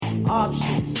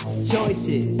options,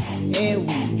 choices, and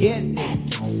we get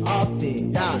them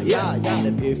often. Yeah.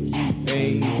 And if you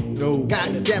ain't no,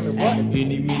 God damn it, what?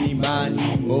 Any, mini,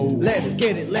 miny, mo. Let's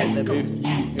get it, let's And go. if you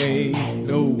ain't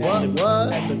no,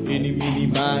 What? Any, mini,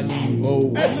 miny, mo.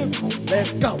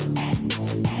 Let's go.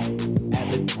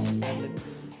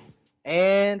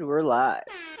 And we're live.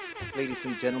 Ladies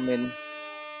and gentlemen,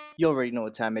 you already know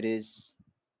what time it is.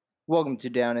 Welcome to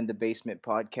Down in the Basement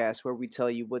podcast, where we tell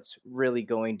you what's really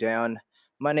going down.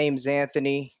 My name's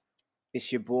Anthony.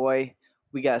 It's your boy.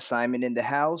 We got Simon in the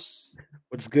house.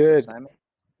 What's What's up, good? Simon?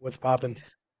 What's poppin'?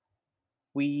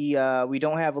 We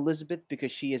don't have Elizabeth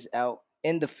because she is out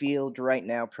in the field right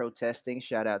now protesting.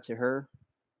 Shout out to her.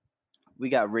 We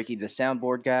got Ricky, the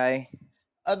soundboard guy.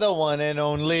 The one and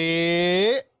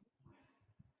only.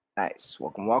 Nice.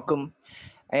 Welcome.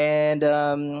 And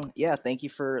yeah, thank you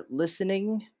for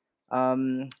listening.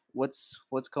 What's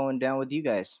going down with you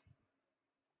guys?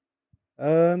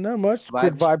 Not much.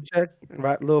 Quick Vibe vibe check.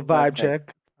 Right, little Vibe vibe check.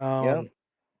 check. Yep.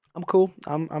 I'm cool.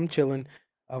 I'm chilling.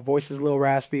 Voice is a little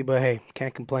raspy, but hey,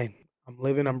 can't complain. I'm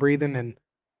living, I'm breathing, and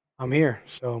I'm here.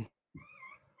 So,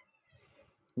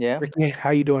 Yeah. Ricky, how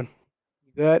you doing?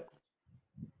 You good?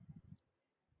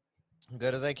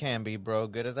 Good as I can be, bro.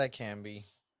 Good as I can be.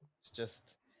 It's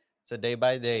a day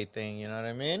by day thing, you know what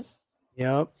I mean?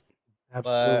 Yep. But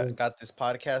Absolutely. got this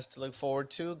podcast to look forward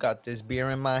to, got this beer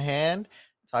in my hand,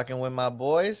 talking with my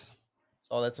boys. That's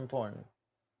all that's important.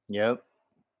 Yep.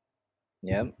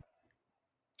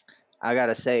 I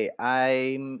gotta say,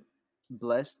 I'm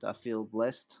blessed. I feel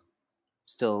blessed.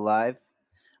 Still alive.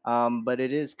 But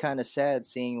it is kind of sad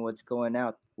seeing what's going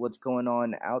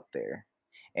on out there.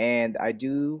 And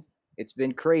it's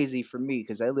been crazy for me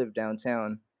because I live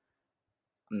downtown.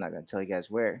 I'm not gonna tell you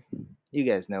guys where. You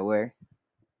guys know where.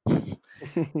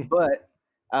 But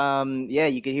yeah,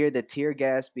 you could hear the tear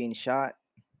gas being shot.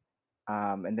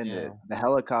 And then Yeah. the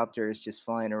helicopter is just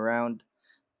flying around.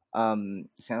 It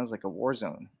sounds like a war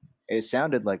zone. It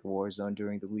sounded like a war zone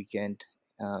during the weekend.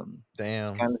 It's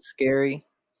Damn. kind of scary.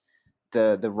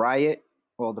 The riot,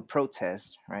 well, the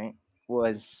protest, right,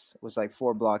 was like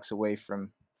 4 blocks away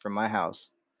from my house,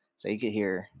 so you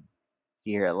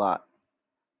hear a lot.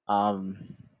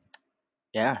 Um,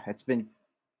 yeah, it's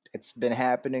been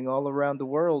happening all around the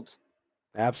world.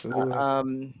 Absolutely.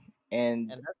 Um,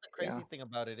 and And that's the yeah, crazy thing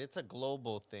about it. It's a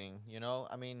global thing, you know?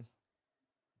 I mean,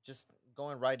 just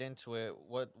going right into it,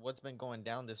 what's been going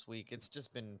down this week? It's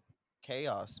just been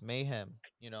chaos, mayhem,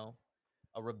 you know?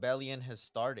 A rebellion has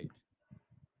started.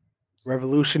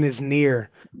 Revolution is near.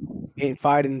 Ain't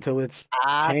fighting until it's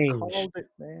I changed. called it,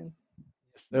 man.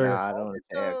 Yes, No, sir. I Called don't it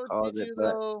say I though. called Did it, you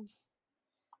but though?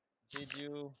 Did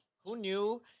you? Who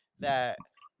knew that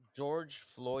George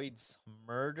Floyd's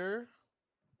murder?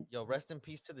 Yo, rest in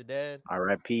peace to the dead.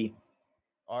 R.I.P.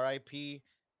 R.I.P.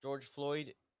 George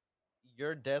Floyd.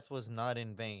 Your death was not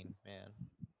in vain, man.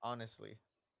 Honestly,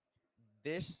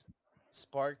 this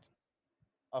sparked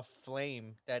a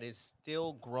flame that is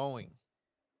still growing,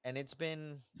 and it's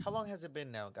been how long has it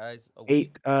been now, guys? A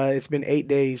week? It's been 8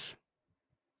 days.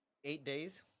 8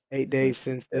 days? 8 days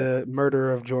since the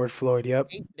murder of George Floyd. Yep.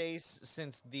 8 days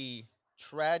since the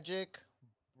tragic,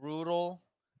 brutal,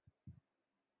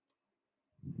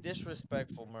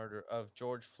 disrespectful murder of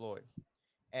George Floyd.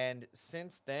 And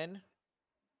since then,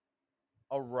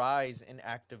 a rise in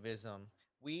activism.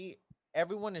 We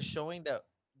Everyone is showing that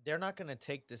they're not going to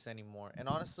take this anymore. And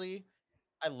honestly,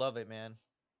 I love it, man.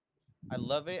 I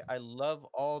love it. I love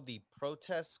all the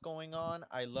protests going on.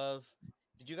 I love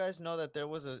Did you guys know that there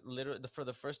was a literally for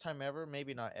the first time ever,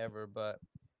 maybe not ever, but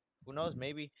who knows,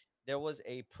 maybe there was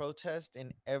a protest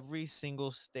in every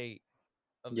single state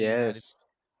of the United. Yes,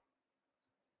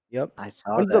 Yep. I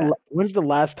saw that. When's the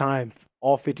last time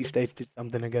all 50 states did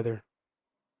something together?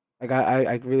 Like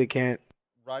I really can't.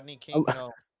 Rodney King,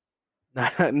 no.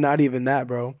 Not even that,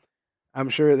 bro. I'm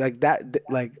sure like that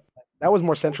was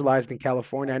more centralized in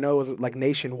California. I know it was like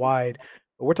nationwide,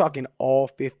 but we're talking all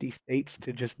 50 states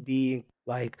to just be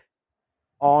like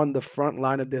on the front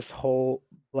line of this whole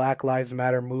Black Lives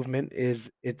Matter movement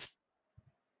is it's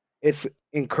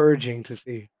encouraging to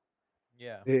see.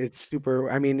 Yeah. It's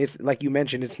super. I mean, it's like you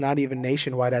mentioned, it's not even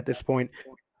nationwide at this point.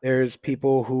 There's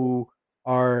people who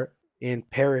are in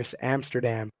Paris,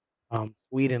 Amsterdam,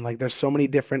 Sweden. Like, there's so many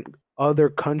different other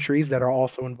countries that are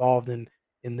also involved in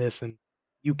this. And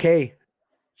UK,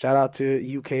 shout out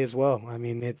to UK as well. I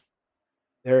mean,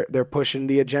 they're pushing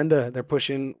the agenda. They're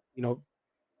pushing,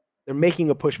 they're making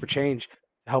a push for change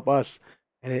to help us.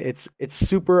 And it's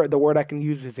super. The word I can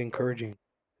use is encouraging,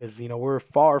 because we're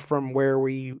far from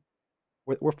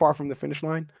we're far from the finish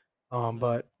line, Mhm.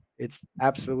 but it's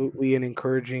absolutely an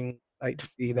encouraging sight to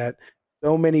see that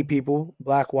so many people,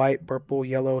 black, white, purple,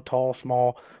 yellow, tall,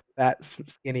 small, fat,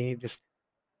 skinny, just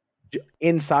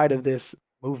inside of this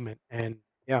movement. And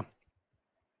yeah,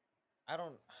 I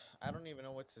don't I don't even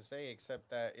know what to say except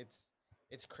that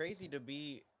it's crazy to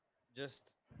be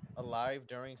just alive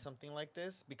during something like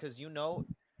this because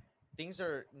things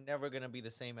are never going to be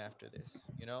the same after this,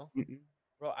 you know? mm-mm.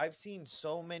 Bro, I've seen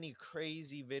so many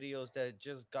crazy videos that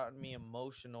just gotten me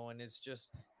emotional, and it's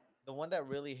just the one that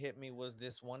really hit me was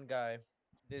this one guy,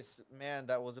 this man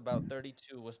that was about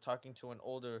 32 was talking to an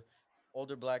older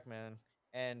black man,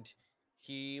 and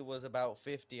he was about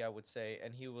 50, I would say,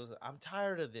 and I'm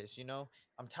tired of this,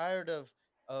 I'm tired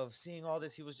of seeing all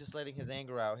this. He was just letting his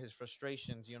anger out, his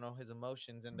frustrations, his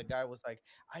emotions, and the guy was like,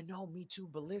 I know, me too,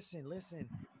 but listen,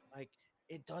 like,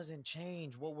 it doesn't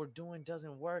change. What we're doing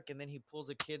doesn't work. And then he pulls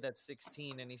a kid that's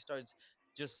 16 and he starts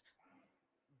just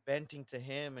venting to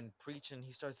him and preaching.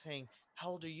 He starts saying, how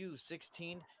old are you?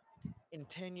 16? In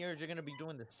 10 years, you're going to be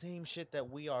doing the same shit that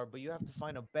we are, but you have to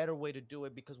find a better way to do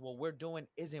it because what we're doing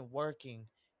isn't working.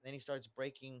 And then he starts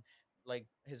breaking, like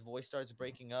his voice starts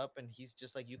breaking up, and he's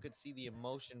just like, you could see the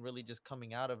emotion really just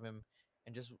coming out of him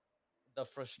and just the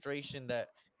frustration that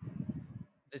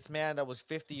this man that was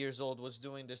 50 years old was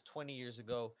doing this 20 years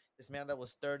ago. This man that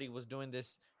was 30 was doing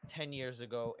this 10 years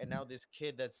ago. And now this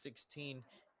kid that's 16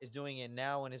 is doing it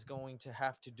now and is going to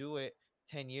have to do it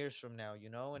 10 years from now,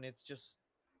 And it's just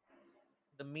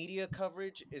the media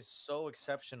coverage is so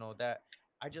exceptional that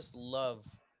I just love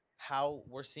how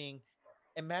we're seeing.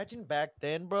 Imagine back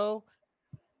then, bro,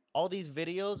 all these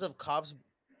videos of cops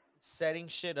setting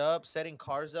shit up, setting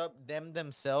cars up, them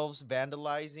themselves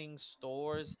vandalizing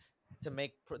stores to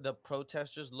make the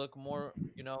protesters look more,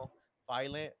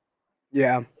 violent.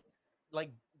 Yeah, Like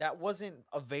that wasn't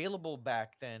available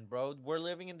back then, bro. We're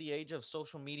living in the age of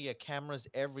social media, cameras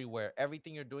everywhere.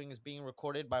 Everything you're doing is being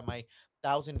recorded by my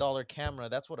 $1,000 camera.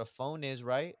 That's what a phone is,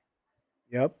 right?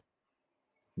 yep.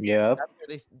 Yep.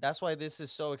 That's why this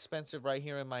is so expensive right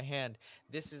here in my hand.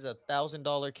 This is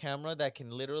 $1,000 camera that can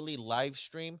literally live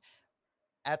stream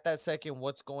at that second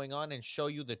what's going on and show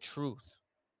you the truth.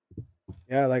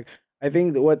 Yeah, like I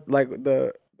think that what like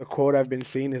the quote I've been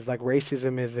seeing is like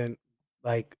racism isn't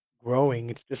like growing,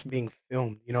 it's just being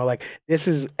filmed. Like this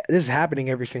is happening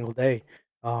every single day.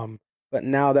 Um, but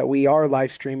now that we are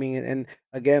live streaming and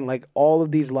again, like all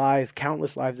of these lives,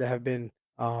 countless lives that have been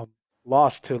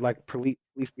lost to like police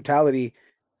brutality,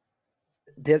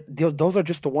 those are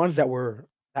just the ones that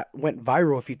went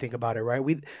viral if you think about it, right?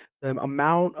 The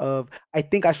amount of I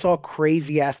think I saw a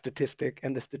crazy ass statistic,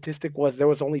 and the statistic was there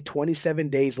was only 27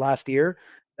 days last year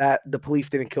that the police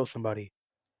didn't kill somebody.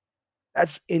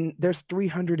 There's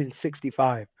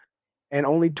 365, and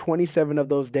only 27 of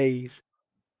those days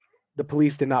the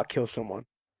police did not kill someone.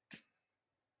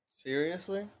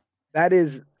 Seriously? That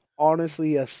is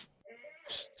honestly a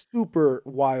super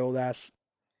wild ass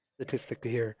statistic to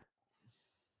hear.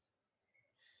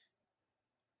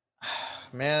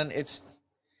 Man,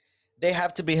 they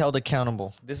have to be held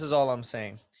accountable. This is all I'm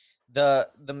saying. The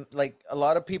like a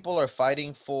lot of people are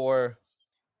fighting for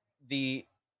the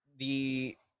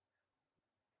the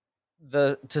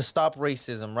the to stop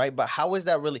racism, right? But how is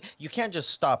that really? You can't just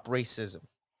stop racism,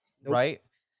 Nope. right?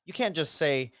 You can't just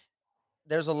say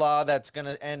there's a law that's going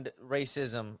to end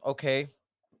racism. Okay,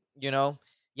 you know?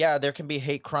 Yeah, there can be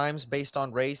hate crimes based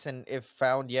on race and if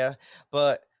found, yeah,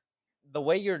 but the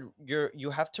way you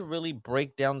have to really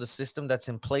break down the system that's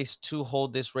in place to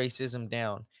hold this racism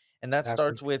down. And that Exactly.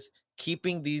 starts with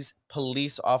keeping these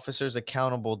police officers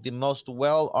accountable, the most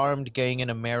well-armed gang in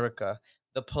America,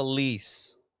 the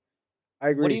police. I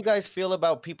What do agree. you guys feel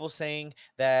about people saying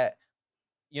that,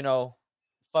 you know,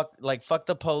 fuck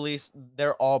the police,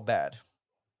 they're all bad?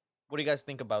 What do you guys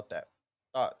think about that?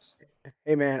 Thoughts?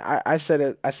 Hey man, I said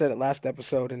it last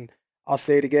episode and I'll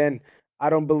say it again.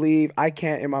 I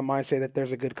can't in my mind say that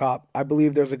there's a good cop. I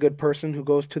believe there's a good person who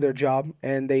goes to their job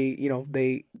and they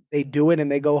do it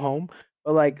and they go home.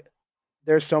 But like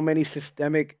there's so many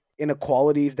systemic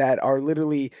inequalities that are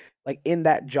literally like in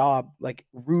that job, like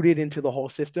rooted into the whole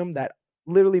system that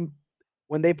literally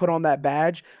when they put on that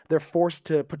badge, they're forced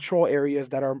to patrol areas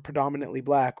that are predominantly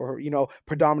black or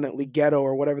predominantly ghetto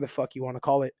or whatever the fuck you want to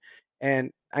call it.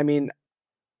 And I mean,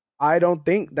 I don't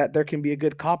think that there can be a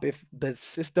good cop if the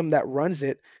system that runs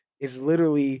it is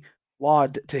literally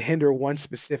flawed to hinder one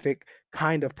specific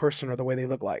kind of person or the way they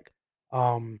look like.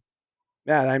 Um,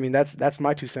 yeah, I mean that's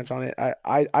my 2 cents on it.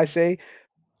 I say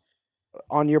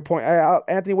on your point,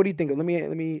 Anthony, what do you think? Let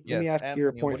me Yes, ask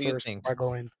your Anthony, what point do you first think? before I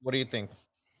go in. What do you think?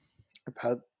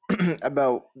 About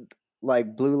about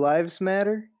like Blue Lives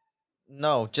Matter,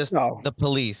 No, just No, the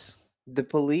police. the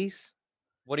police.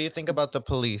 What do you think about the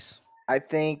police? I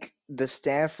think the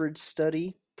Stanford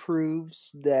study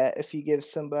proves that if you give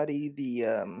somebody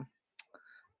the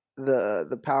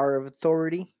power of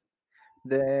authority, Hmm.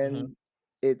 then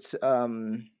it's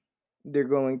they're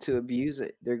going to abuse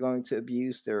it. They're going to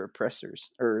abuse their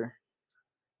oppressors, or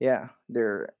yeah,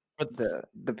 they're But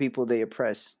the people they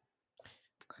oppress.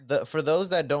 for those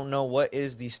that don't know, what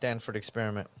is the Stanford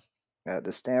experiment?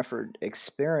 The Stanford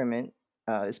experiment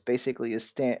is basically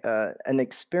an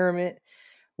experiment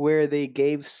where they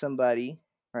gave somebody,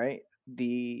 right,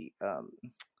 the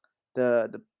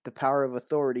power of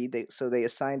authority. They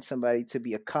assigned somebody to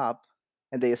be a cop,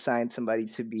 and they assigned somebody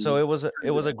to So be it was a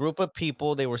criminal. group of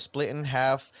people. They were split in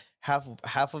half.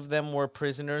 Half of them were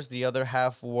prisoners. The other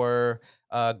half were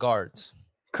guards.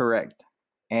 Correct.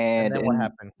 And And then what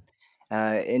happened?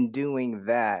 in doing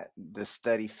that, the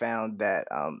study found that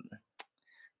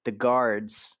the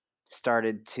guards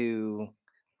started to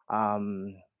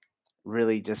um,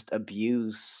 really just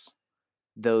abuse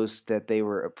those that they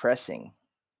were oppressing,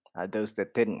 those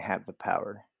that didn't have the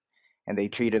power, and they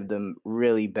treated them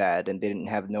really bad and didn't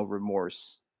have no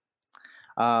remorse.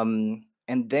 And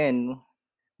then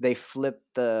they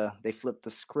flipped the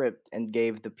script and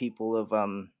gave the people of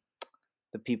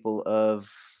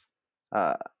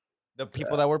uh, The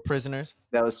people that were prisoners.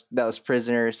 that was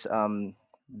prisoners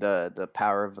the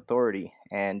power of authority,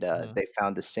 and Mhm. they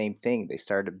found the same thing. They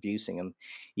started abusing them,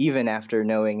 even after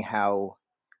knowing how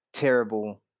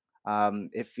terrible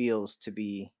it feels to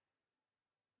be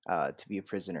a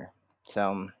prisoner.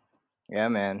 So yeah,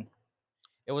 man,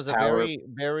 It was a power very,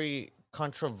 very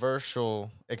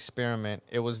controversial experiment.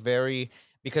 It was very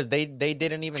because they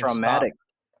didn't even stop. traumatic.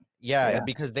 Yeah, Yeah.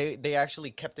 because they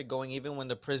actually kept it going even when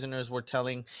the prisoners were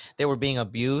telling they were being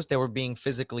abused, they were being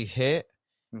physically hit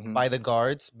Hmm. by the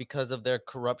guards because of their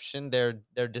corruption, their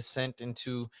descent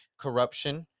into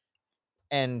corruption.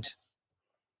 And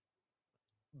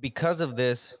because of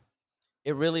this,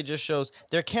 it really just shows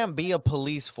there can't be a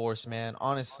police force, man.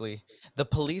 Honestly, the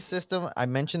police system, I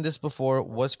mentioned this before,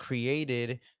 was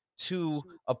created to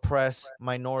oppress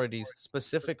minorities,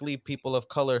 specifically people of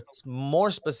color, more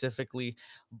specifically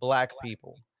black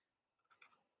people.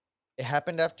 It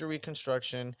happened after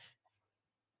Reconstruction.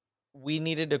 We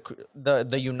needed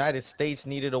the United States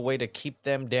needed a way to keep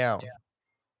them down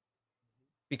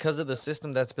because of the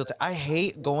system that's built. I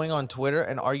hate going on Twitter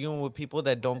and arguing with people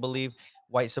that don't believe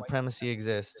white supremacy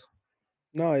exists.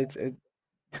 No, it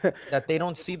That they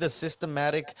don't see the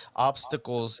systematic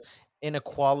obstacles,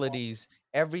 inequalities,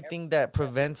 everything that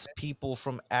prevents people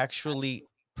from actually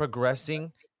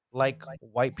progressing like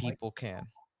white people can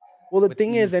well, the with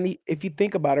thing is, ease. if you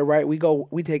think about it, right,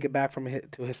 we take it back from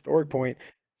to a historic point.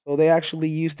 So they actually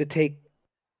used to take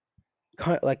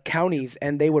like counties,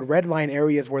 and they would redline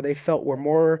areas where they felt were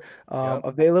more Yep.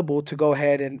 available to go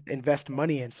ahead and invest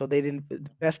money in. So they didn't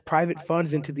invest private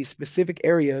funds into these specific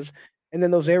areas, and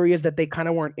then those areas that they kind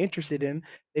of weren't interested in,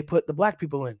 they put the black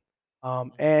people in.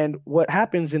 And what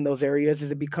happens in those areas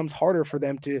is it becomes harder for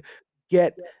them to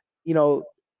get, you know,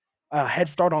 a head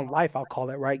start on life, I'll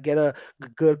call it, right? Get a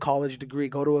good college degree,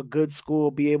 go to a good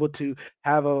school, be able to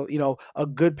have a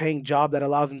good paying job that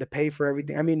allows them to pay for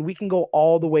everything. I mean, we can go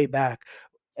all the way back.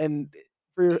 And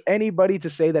for anybody to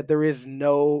say that there is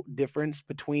no difference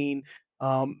between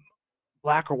um,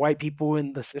 black or white people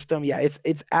in the system, yeah,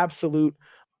 it's absolute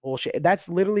bullshit. That's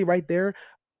literally right there.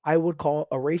 I would call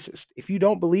a racist. If you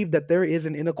don't believe that there is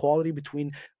an inequality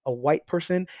between a white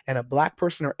person and a black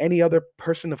person or any other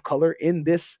person of color in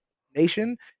this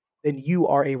nation, then you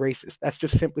are a racist. That's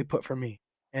just simply put for me.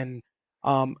 And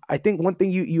I think one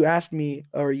thing you asked me,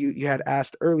 or you had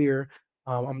asked earlier,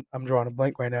 I'm drawing a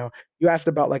blank right now. You asked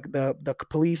about like the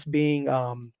police being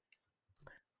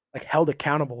like held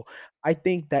accountable. I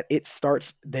think that it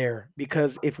starts there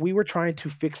because if we were trying to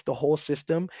fix the whole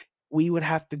system, we would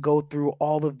have to go through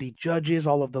all of the judges,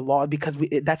 all of the law, because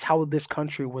that's how this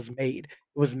country was made.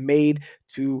 It was made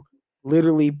to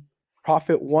literally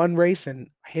profit one race and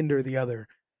hinder the other.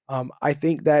 I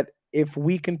think that if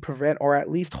we can prevent or at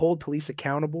least hold police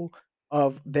accountable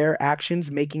of their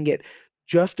actions, making it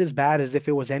just as bad as if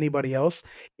it was anybody else,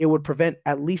 it would prevent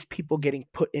at least people getting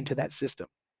put into that system.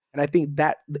 And I think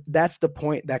that that's the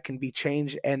point that can be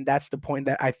changed, and that's the point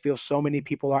that I feel so many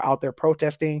people are out there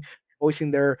protesting,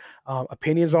 voicing their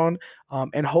opinions on,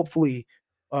 and hopefully,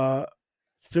 uh,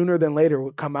 sooner than later,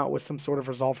 will come out with some sort of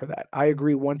resolve for that. I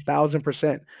agree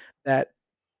 1,000% that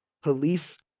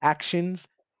police actions,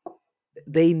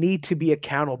 they need to be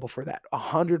accountable for that.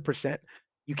 100%.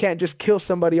 You can't just kill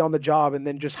somebody on the job and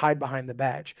then just hide behind the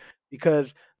badge,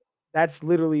 because that's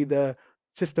literally the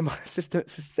systemic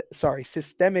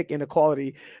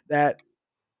inequality that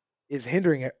is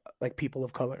hindering it, like people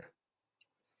of color.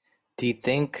 Do you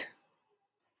think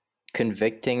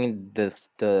convicting the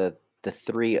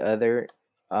three other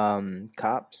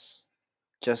cops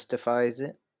justifies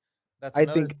it? That's I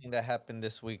another think thing that happened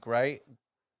this week, right?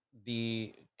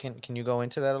 The can you go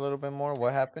into that a little bit more?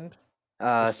 What happened?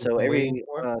 Which we've been waiting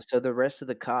for. So the rest of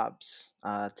the cops,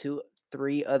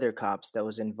 three other cops that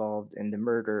was involved in the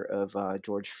murder of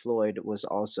George Floyd was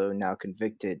also now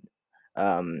convicted.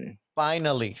 Um,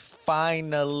 Finally.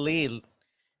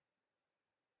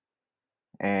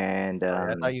 and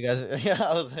Sorry, I thought you guys. Yeah,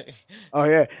 I was like, Oh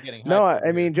yeah. getting No, hyped I over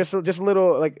I here. mean just a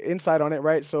little like insight on it,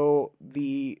 right? So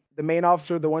the main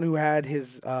officer, the one who had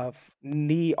his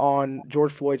knee on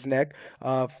George Floyd's neck,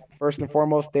 first and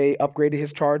foremost, they upgraded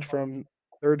his charge from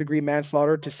third degree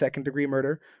manslaughter to second degree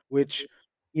murder, which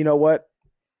you know what,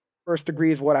 first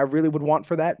degree is what I really would want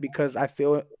for that because I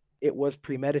feel it was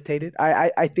premeditated.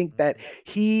 I think that Mhm.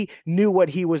 he knew what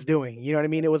he was doing. You know what I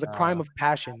mean? It was a crime Uh, of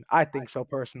passion. I think so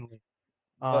personally.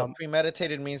 but Um,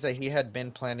 premeditated means that he had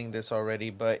been planning this already,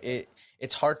 but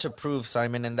it's hard to prove,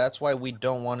 Simon, and that's why we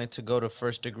don't want it to go to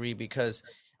first degree because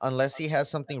unless he has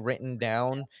something written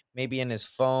down, maybe in his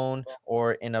phone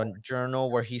or in a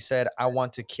journal where he said, "I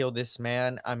want to kill this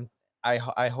man.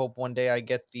 I hope one day I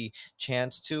get the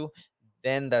chance to."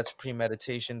 Then that's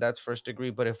premeditation. That's first degree.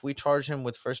 But if we charge him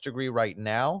with first degree right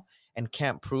now and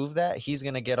can't prove that, he's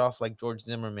gonna get off like George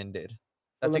Zimmerman did. so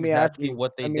That's exactly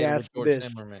what they let me did with ask you George this.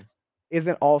 Zimmerman.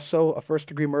 Isn't also a first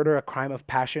degree murder a crime of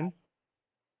passion?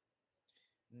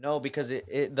 No, because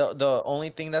the only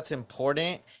thing that's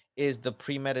important is the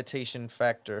premeditation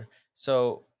factor.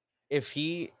 So if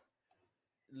he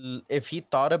if he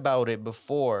thought about it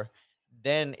before,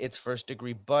 then it's first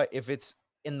degree. But if it's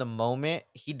in the moment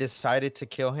he decided to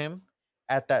kill him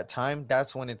at that time,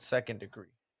 that's when it's second degree.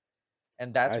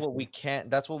 And that's I what we see. can't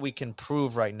that's what we can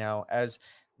prove right now as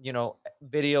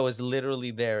video is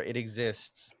literally there. It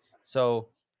exists. So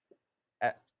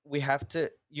we have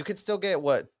to you can still get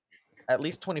what at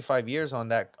least 25 years on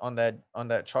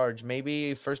that charge.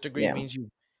 Maybe first degree yeah, means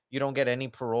you don't get any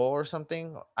parole or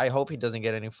something. I hope he doesn't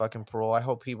get any fucking parole. I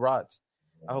hope he rots.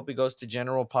 I hope he goes to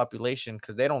general population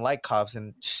because they don't like cops.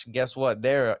 And guess what?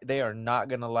 They are not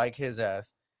gonna like his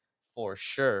ass for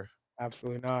sure.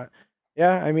 Absolutely not.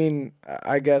 Yeah, I mean,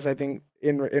 I guess I think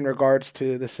in regards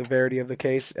to the severity of the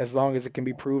case, as long as it can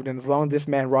be proved, and as long as this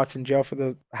man rots in jail for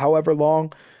the however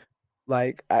long,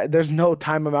 like there's no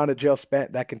time amount of jail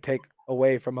spent that can take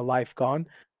away from a life gone,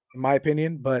 in my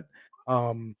opinion. But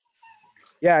um,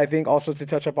 yeah, I think also to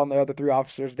touch up on the other three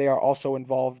officers, they are also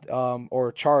involved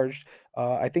or charged.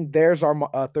 I think theirs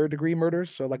are third degree murders,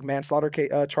 so like manslaughter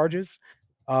charges.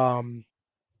 Um,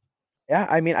 yeah,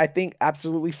 I mean, I think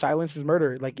absolutely silence is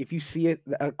murder. Like if you see it,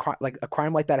 like a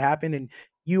crime like that happen, and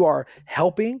you are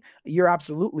helping, you're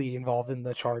absolutely involved in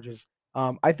the charges.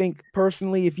 I think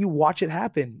personally, if you watch it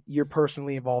happen, you're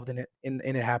personally involved in it in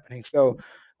it happening. So,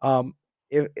 um,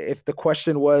 if the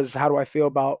question was, how do I feel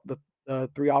about the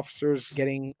three officers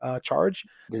getting charged?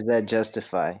 does that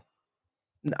justify?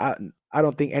 I, I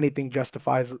don't think anything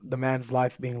justifies the man's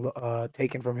life being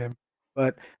taken from him.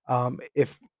 But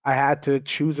if I had to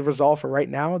choose a resolve for right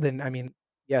now, then I mean,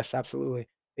 yes, absolutely,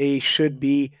 they should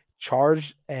be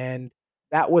charged, and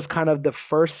that was kind of the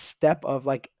first step of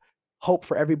like hope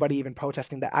for everybody even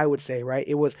protesting. That I would say, right?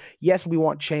 It was yes, we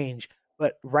want change,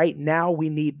 but right now we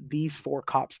need these four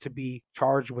cops to be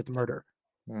charged with murder.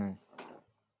 Hmm.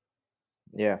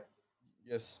 Yeah.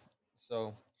 Yes.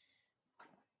 So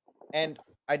and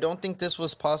I don't think this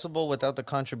was possible without the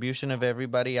contribution of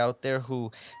everybody out there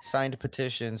who signed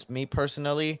petitions. Me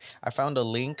personally, I found a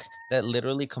link that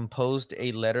literally composed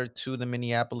a letter to the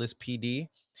Minneapolis PD.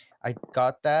 I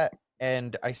got that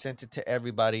and I sent it to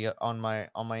everybody on my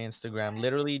Instagram.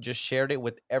 Literally just shared it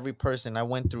with every person. I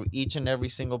went through each and every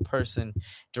single person,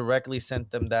 directly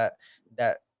sent them that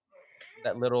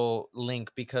that little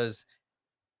link because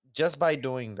just by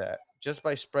doing that, just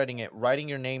by spreading it, writing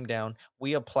your name down,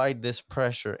 we applied this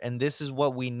pressure. And this is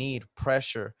what we need: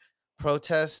 pressure,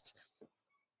 protest,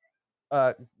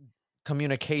 uh,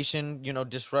 communication,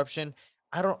 disruption.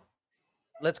 I don't,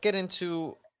 let's get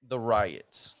into the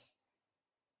riots.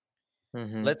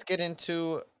 Mm-hmm. Let's get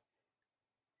into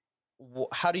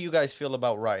how do you guys feel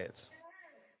about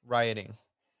rioting?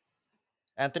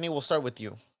 Anthony, we'll start with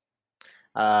you.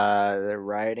 The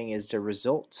rioting is the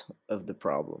result of the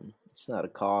problem. It's not a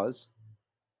cause.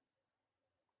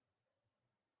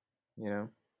 You know,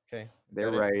 Okay,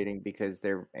 they're got it. rioting because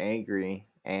they're angry,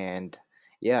 and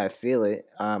yeah, I feel it.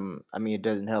 I mean, it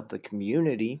doesn't help the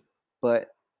community,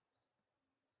 but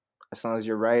as long as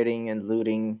you're rioting and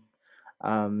looting,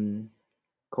 um,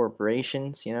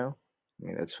 corporations, I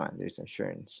mean, that's fine. There's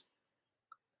insurance.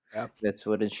 Yeah. That's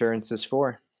what insurance is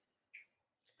for.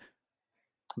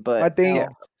 I But think Yeah, now,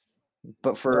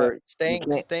 but but for you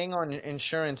can't. staying on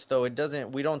insurance though, it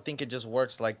doesn't. We don't think it just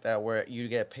works like that, where you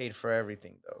get paid for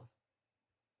everything though.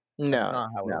 That's No,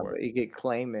 not how it no, works. but you could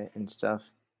claim it and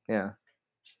stuff. Yeah.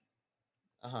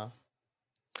 Uh huh.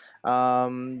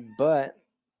 But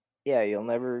yeah, you'll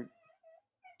never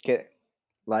get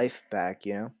life back,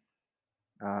 you know?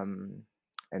 Um,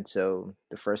 and so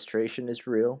the frustration is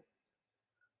real,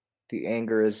 the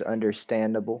anger is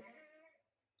understandable.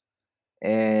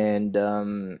 And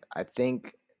I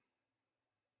think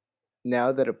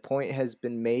now that a point has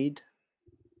been made,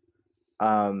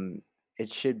 um,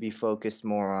 it should be focused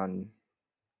more on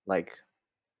like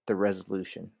the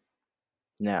resolution.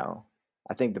 Now,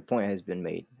 I think the point has been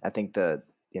made. I think the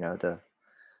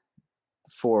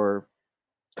four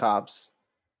cops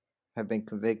have been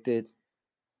convicted.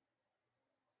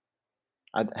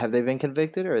 Have they been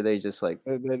convicted, or are they just like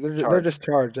they're charged? just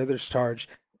charged. They're just charged.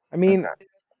 I Okay. mean,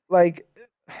 like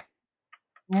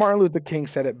Martin Luther King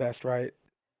said it best, right?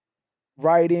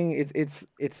 Writing,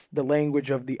 it's the language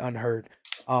of the unheard.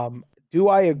 Do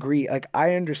I agree? Like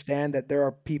I understand that there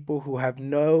are people who have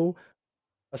no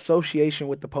association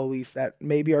with the police that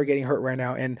maybe are getting hurt right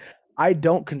now, and I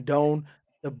don't condone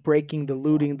the breaking, the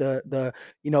looting, the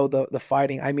the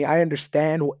fighting. I mean, I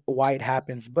understand why it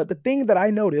happens, but the thing that I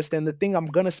noticed and the thing I'm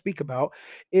gonna speak about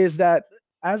is that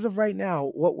as of right now,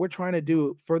 what we're trying to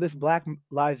do for this Black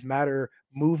Lives Matter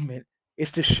movement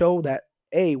is to show that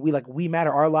we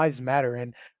matter, our lives matter,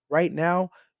 and right now,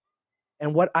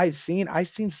 and what I've seen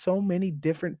so many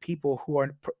different people who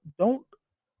don't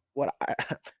what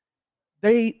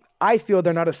I I feel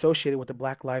they're not associated with the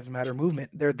Black Lives Matter movement.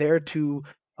 They're there to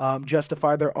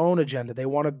justify their own agenda. They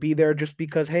want to be there just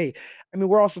because, hey, I mean,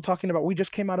 we're also talking about we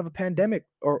just came out of a pandemic,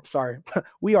 or sorry,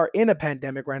 we are in a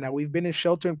pandemic right now. We've been in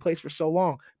shelter in place for so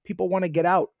long. People want to get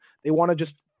out. They want to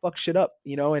just fuck shit up,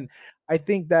 and I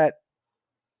think that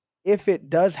if it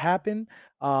does happen,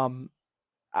 um,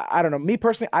 I don't know. Me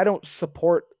personally, I don't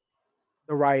support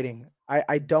the rioting.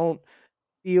 I don't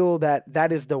feel that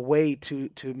that is the way to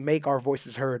make our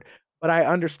voices heard. But I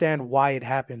understand why it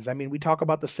happens. I mean, we talk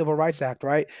about the Civil Rights Act,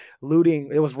 right?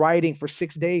 Looting, it was rioting for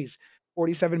 6 days,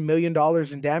 $47 million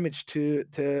in damage to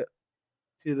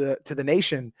the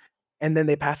nation, and then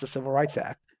they passed the Civil Rights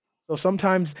Act. So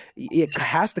sometimes it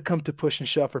has to come to push and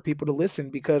shove for people to listen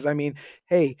because I mean,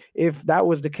 hey, if that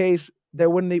was the case, we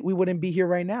wouldn't be here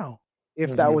right now.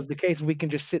 If that Hmm. was the case, we can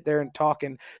just sit there and talk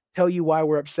and tell you why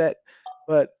we're upset.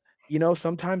 But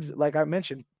sometimes, like I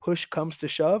mentioned, push comes to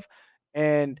shove,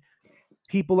 and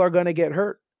people are gonna get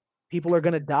hurt. People are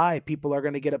gonna die. People are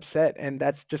gonna get upset, and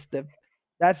that's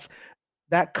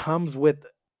that comes with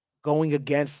going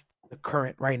against the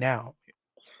current right now.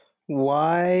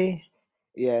 Why?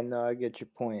 Yeah, no, I get your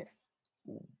point.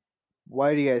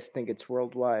 Why do you guys think it's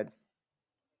worldwide?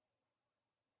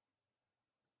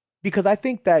 Because I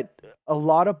think that a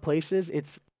lot of places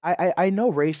I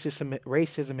know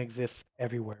racism exists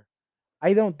everywhere.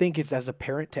 I don't think it's as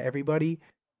apparent to everybody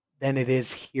than it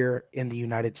is here in the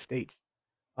United States.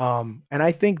 And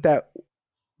I think that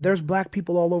there's black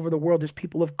people all over the world. There's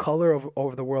people of color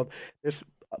over the world. There's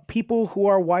people who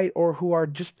are white or who are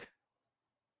just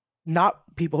not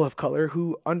people of color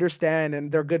who understand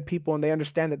and they're good people and they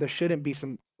understand that there shouldn't be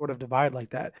some sort of divide like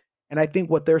that. And I think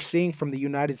what they're seeing from the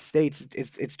United States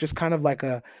is it's just kind of like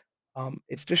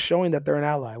it's just showing that they're an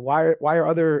ally. Why are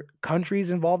other countries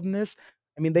involved in this?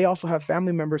 I mean, they also have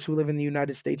family members who live in the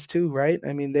United States too, right?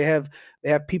 I mean, they have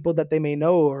people that they may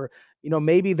know, or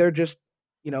maybe they're just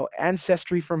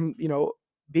ancestry from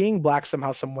being black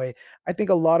somehow, some way. I think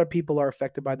a lot of people are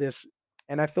affected by this,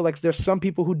 and I feel like there's some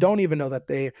people who don't even know that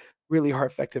they really are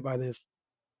affected by this.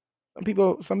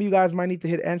 Some of you guys might need to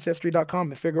hit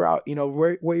ancestry.com and figure out,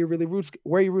 where your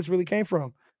roots really came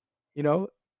from. You know,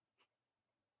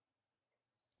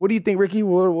 what do you think, Ricky?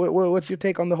 What's your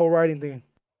take on the whole writing thing?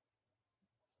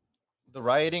 The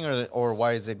rioting, or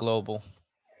why is it global?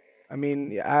 I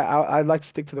mean, yeah, I'd like to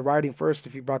stick to the writing first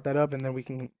if you brought that up, and then we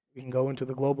can go into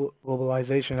the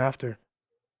globalization after.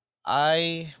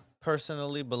 I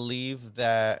personally believe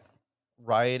that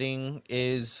rioting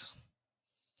is,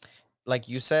 like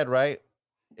you said, right?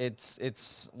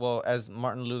 It's well, as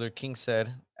Martin Luther King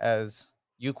said, as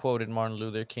you quoted Martin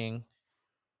Luther King,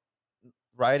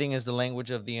 writing is the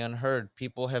language of the unheard.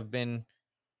 People have been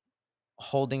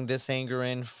holding this anger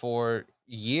in for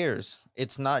years.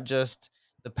 It's not just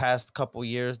the past couple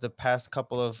years, the past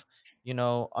couple of,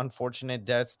 unfortunate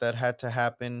deaths that had to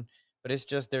happen, but it's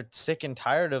just they're sick and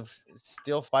tired of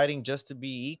still fighting just to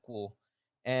be equal.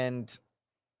 And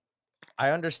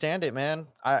I understand it, man.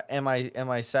 Am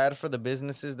I sad for the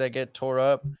businesses that get tore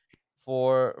up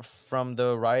for from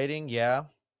the rioting? Yeah.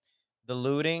 The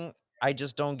looting, I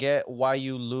just don't get why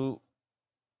you loot,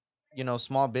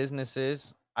 small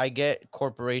businesses. I get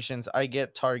corporations, I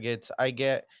get Targets, I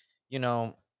get, you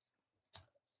know,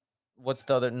 what's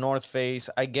the other North Face.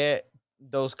 I get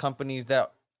those companies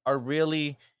that are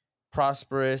really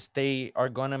prosperous. They are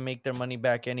going to make their money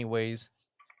back anyways.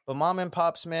 But mom and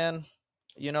pops, man,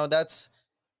 that's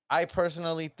I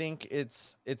personally think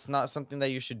it's not something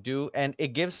that you should do, and it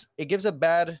gives a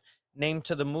bad name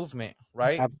to the movement,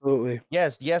 right? Absolutely.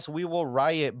 Yes, we will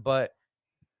riot, but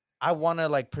I want to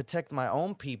like protect my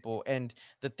own people. And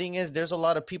the thing is, there's a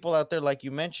lot of people out there, like you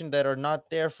mentioned, that are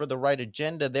not there for the right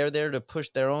agenda. They're there to push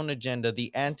their own agenda.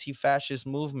 The anti-fascist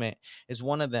movement is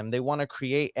one of them. They want to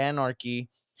create anarchy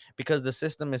because the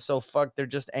system is so fucked. They're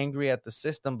just angry at the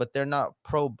system, but they're not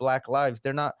pro black lives.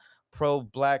 They're not pro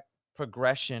black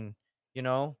progression. You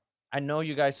know, I know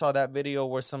you guys saw that video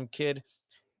where some kid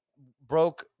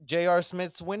broke J.R.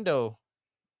 Smith's window.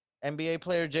 NBA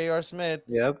player J.R. Smith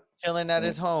Yep. chilling at And,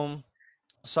 his home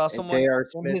saw and someone J.R. in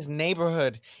Smith.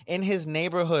 his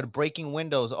neighborhood breaking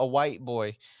windows, a white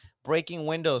boy breaking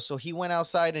windows. So he went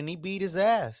outside and he beat his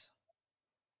ass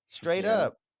straight Yeah.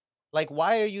 up. Like,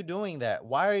 why are you doing that?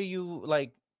 Why are you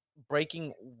like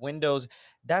breaking windows?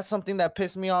 That's something that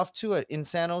pissed me off too in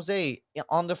San Jose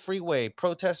on the freeway.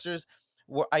 Protesters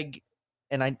were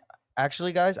and I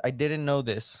actually, guys, I didn't know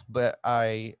this, but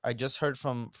I just heard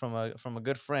from a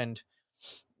good friend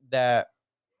that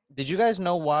did you guys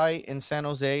know why in San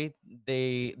Jose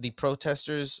the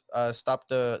protesters stopped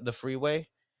the freeway?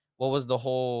 What was the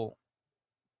whole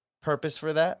purpose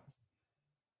for that?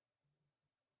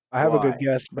 I have a Why? good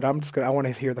guess, but I want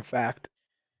to hear the fact.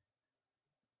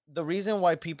 The reason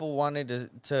why people wanted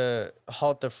to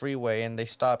halt the freeway and they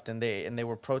stopped and they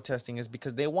were protesting is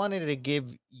because they wanted to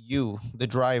give you, the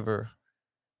driver,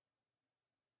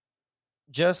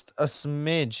 just a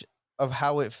smidge of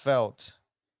how it felt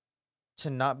to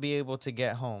not be able to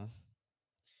get home.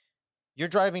 You're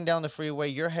driving down the freeway,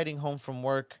 you're heading home from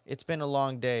work, it's been a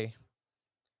long day,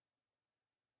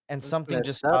 and That's something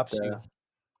just messed up, stops you. though.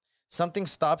 Something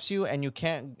stops you and you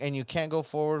can't go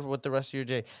forward with the rest of your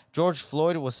day. George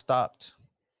Floyd was stopped,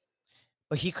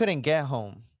 but he couldn't get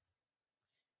home.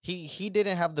 He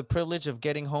didn't have the privilege of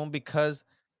getting home because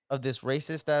of this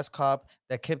racist ass cop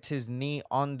that kept his knee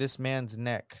on this man's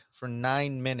neck for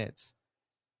 9 minutes.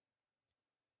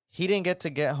 He didn't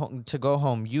get home to go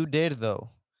home. You did though.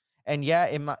 And yeah,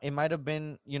 it might have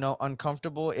been,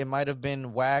 uncomfortable. It might have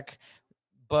been whack,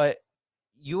 but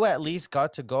you at least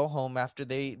got to go home after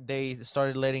they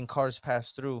started letting cars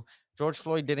pass through. George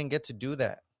Floyd didn't get to do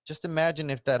that. Just imagine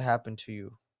if that happened to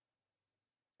you.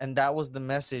 And that was the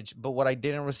message. But what I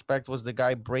didn't respect was the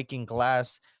guy breaking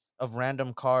glass of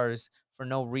random cars for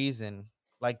no reason.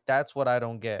 Like that's what I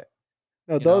don't get,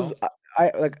 No, you know? I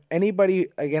like anybody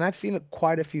again. I've seen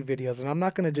quite a few videos, and I'm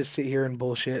not gonna just sit here and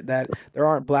bullshit that there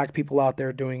aren't black people out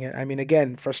there doing it. I mean,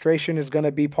 again, frustration is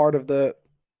gonna be part of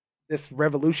this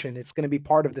revolution. It's gonna be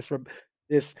part of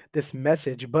this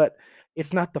message, but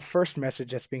it's not the first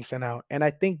message that's being sent out. And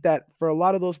I think that for a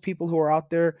lot of those people who are out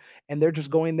there and they're just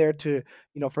going there to,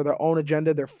 for their own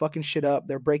agenda, they're fucking shit up,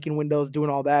 they're breaking windows, doing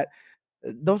all that.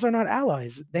 Those are not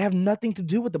allies. They have nothing to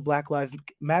do with the Black Lives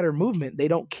Matter movement. They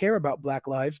don't care about Black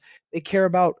lives. They care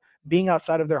about being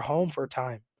outside of their home for a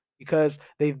time because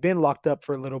they've been locked up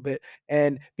for a little bit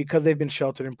and because they've been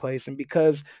sheltered in place and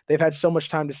because they've had so much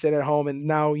time to sit at home and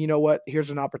now you know what? Here's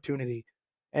an opportunity.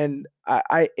 And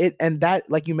that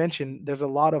like you mentioned, there's a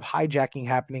lot of hijacking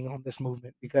happening on this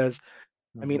movement because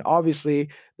I mean, Mhm. obviously,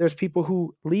 there's people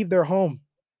who leave their home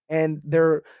and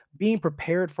they're being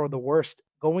prepared for the worst,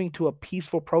 going to a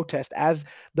peaceful protest as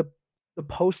the the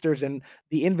posters and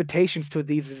the invitations to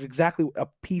these is exactly a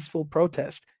peaceful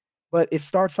protest. But it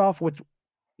starts off with,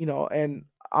 and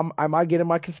I might get in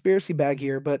my conspiracy bag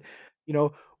here, but you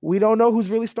know, we don't know who's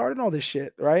really starting all this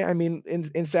shit, right? I mean,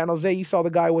 in San Jose, you saw the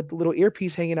guy with the little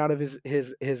earpiece hanging out of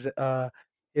his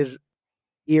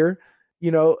ear.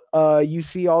 You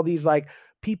see all these like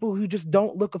people who just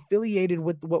don't look affiliated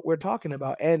with what we're talking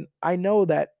about. And I know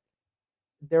that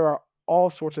there are all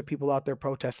sorts of people out there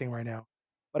protesting right now.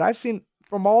 But I've seen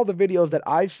from all the videos that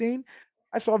I've seen,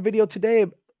 I saw a video today.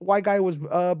 White guy was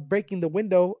breaking the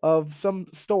window of some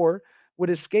store with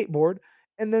his skateboard,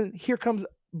 and then here comes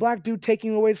black dude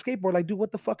taking away the skateboard. Like, dude,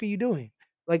 what the fuck are you doing?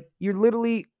 Like,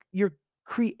 you're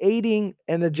creating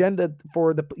an agenda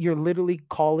for you're literally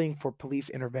calling for police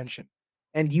intervention.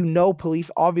 And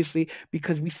police obviously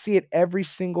because we see it every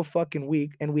single fucking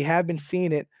week, and we have been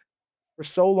seeing it for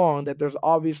so long that there's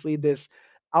obviously this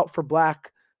out for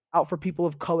black, out for people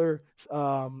of color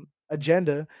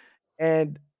agenda,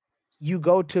 and you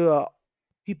go to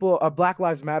a Black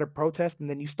Lives Matter protest, and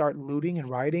then you start looting and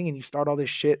rioting, and you start all this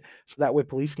shit so that way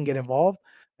police can get involved.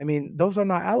 I mean, those are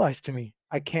not allies to me.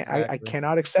 I Exactly.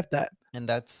 cannot accept that. And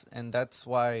that's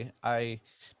why I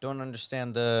don't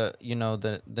understand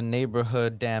the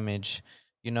neighborhood damage.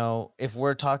 If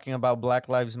we're talking about Black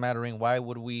Lives Mattering, why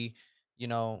would we, you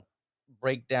know,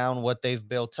 break down what they've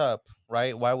built up,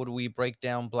 right? Why would we break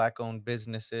down black owned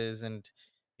businesses and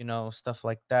stuff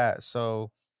like that?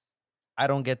 So I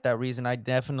don't get that reason. I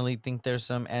definitely think there's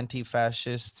some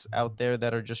anti-fascists out there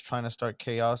that are just trying to start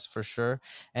chaos for sure.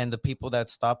 And the people that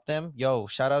stop them, yo,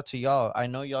 shout out to y'all. I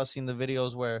know y'all seen the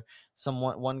videos where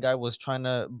one guy was trying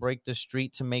to break the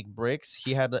street to make bricks.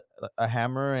 He had a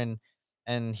hammer,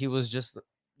 and he was just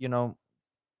you know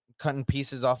cutting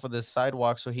pieces off of the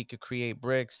sidewalk so he could create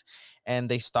bricks, and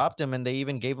they stopped him and they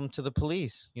even gave him to the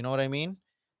police. You know what I mean?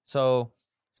 So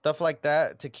stuff like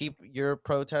that, to keep your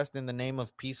protest in the name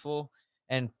of peaceful,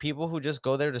 and people who just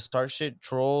go there to start shit,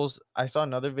 trolls. I saw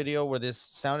another video where this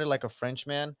sounded like a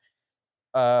Frenchman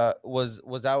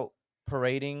was out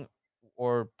parading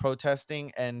or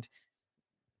protesting, and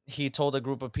he told a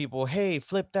group of people, "Hey,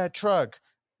 flip that truck,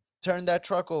 turn that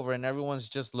truck over," and everyone's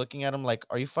just looking at him like,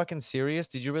 "Are you fucking serious?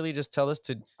 Did you really just tell us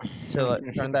to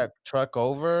turn that truck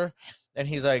over?" And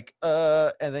he's like,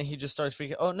 and then he just starts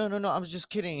freaking, "Oh, no, no, no, I was just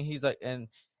kidding." He's like, and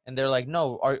they're like,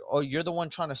 "No, you're the one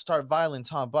trying to start violence,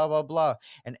 huh? Blah blah blah."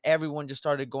 And everyone just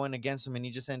started going against him, and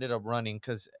he just ended up running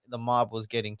because the mob was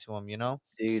getting to him.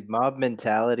 Dude, mob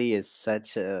mentality is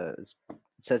such a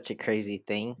crazy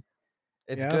thing.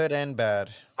 It's Yeah. good and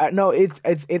bad. No,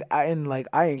 and like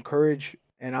I encourage,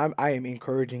 and I am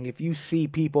encouraging. If you see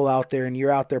people out there and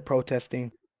you're out there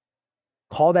protesting,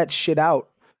 call that shit out.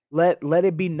 Let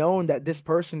it be known that this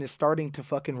person is starting to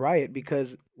fucking riot,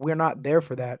 because we're not there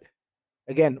for that.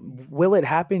 Again, will it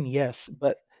happen? Yes,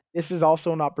 but this is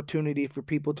also an opportunity for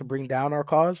people to bring down our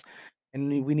cause,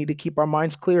 and we need to keep our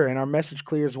minds clear and our message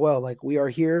clear as well. Like, we are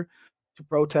here to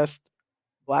protest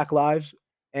Black lives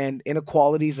and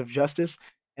inequalities of justice,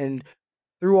 and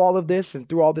through all of this and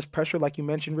through all this pressure, like you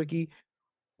mentioned, Ricky,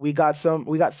 we got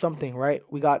something, right.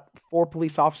 We got 4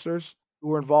 police officers who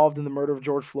were involved in the murder of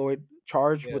George Floyd,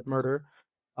 charged with Yes. murder.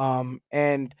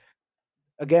 And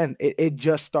again, it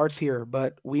just starts here,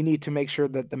 but we need to make sure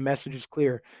that the message is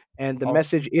clear, and the Also.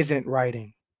 message isn't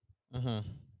writing. Mhm.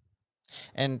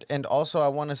 And also, I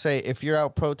want to say, if you're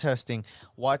out protesting,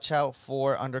 watch out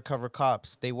for undercover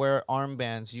cops. They wear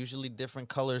armbands, usually different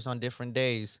colors on different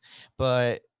days,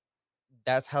 but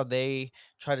that's how they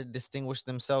try to distinguish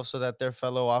themselves so that their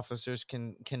fellow officers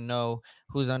can know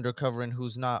who's undercover and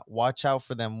who's not. Watch out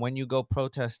for them when you go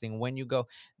protesting. When you go,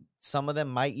 some of them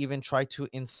might even try to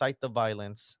incite the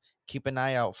violence. Keep an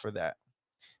eye out for that.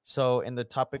 So, in the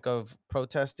topic of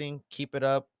protesting, keep it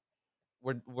up.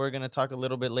 We're gonna talk a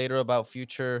little bit later about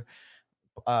future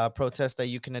protests that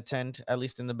you can attend, at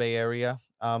least in the Bay Area.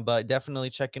 But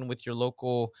definitely check in with your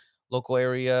local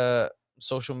area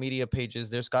social media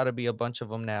pages. There's got to be a bunch of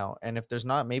them now, and if there's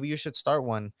not, maybe you should start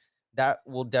one. That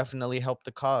will definitely help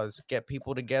the cause. Get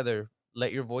people together.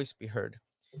 Let your voice be heard.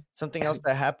 Something else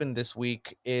that happened this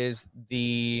week is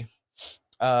the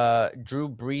Drew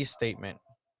Brees statement.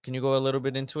 Can you go a little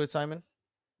bit into it, Simon?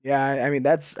 Yeah, I mean,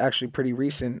 that's actually pretty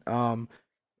recent.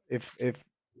 If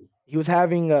he was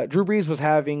having Drew Brees was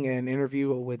having an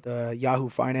interview with Yahoo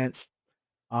Finance,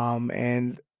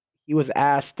 and he was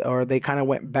asked, or they kind of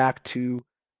went back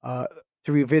uh,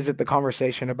 to revisit the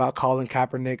conversation about Colin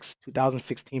Kaepernick's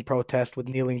 2016 protest with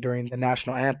kneeling during the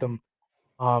national anthem.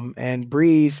 And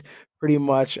Breeze pretty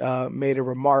much made a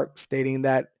remark stating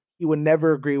that he would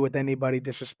never agree with anybody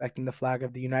disrespecting the flag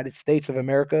of the United States of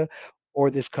America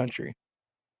or this country.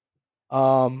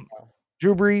 Um,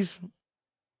 Drew Brees,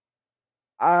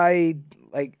 I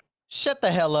like, Shut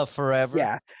the hell up forever.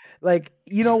 yeah, like,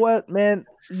 you know what, man?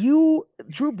 Drew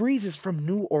Brees is from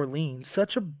New Orleans,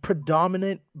 such a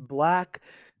predominant black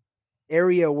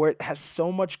area where it has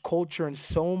so much culture and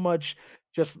so much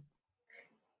just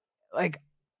like,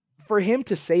 for him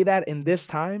to say that in this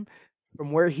time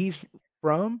from where he's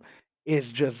from is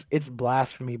just, it's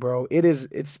blasphemy, bro.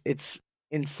 It's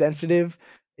insensitive.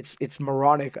 It's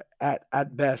moronic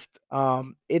at best.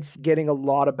 It's getting a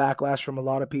lot of backlash from a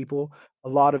lot of people. A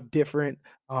lot of different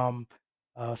um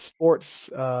sports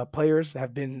players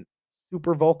have been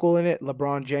super vocal in it.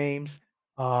 LeBron James,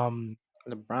 um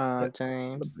yeah, LeBron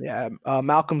James. yeah,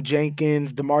 Malcolm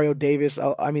Jenkins, Demario Davis.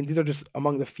 I mean, these are just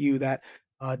among the few that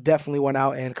definitely went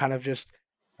out and kind of just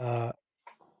uh, Well,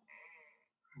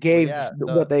 gave yeah,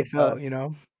 what they the felt.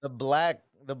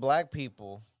 the black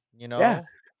people, you Yeah, know?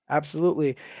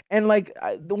 Absolutely. And like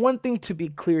the one thing to be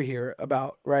clear here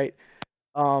about, right?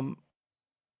 Um,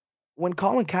 when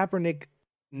Colin Kaepernick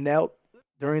knelt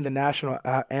during the national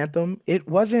anthem, it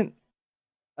wasn't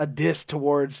a diss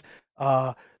towards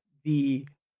uh the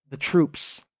the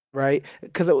troops, right?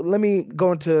 Because let me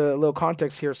go into a little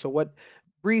context here. So what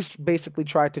Brees basically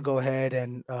tried to go ahead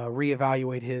and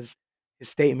reevaluate his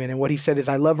statement, and what he said is,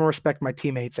 "I love and respect my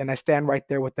teammates, and I stand right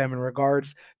there with them in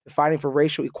regards to fighting for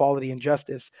racial equality and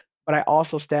justice. But I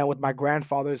also stand with my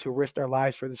grandfathers who risked their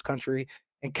lives for this country,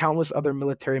 and countless other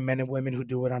military men and women who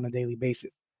do it on a daily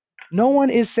basis." No one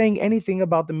is saying anything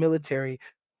about the military.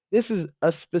 This is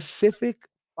a specific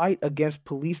fight against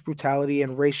police brutality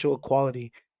and racial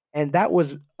equality. And that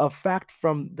was a fact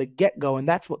from the get-go. And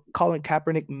that's what Colin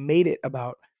Kaepernick made it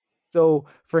about. So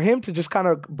for him to just kind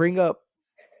of bring up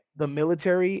the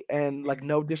military and like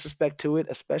no disrespect to it,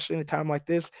 especially in a time like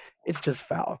this, it's just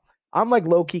foul. I'm like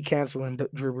low-key canceling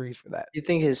Drew Brees for that. You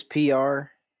think his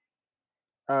PR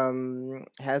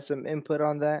has some input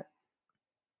on that?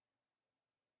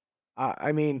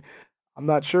 I mean, I'm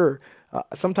not sure.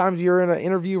 Sometimes you're in an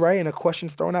interview, right, and a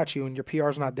question's thrown at you, and your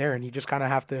PR's not there, and you just kind of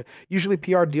have to. Usually,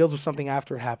 PR deals with something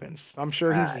after it happens. I'm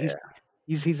sure Ah, yeah.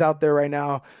 he's out there right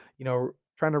now,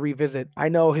 trying to revisit. I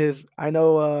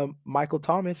know Michael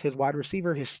Thomas, his wide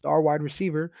receiver, his star wide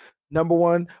receiver, number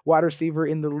one wide receiver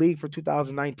in the league for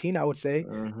 2019. I would say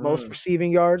most Mm-hmm.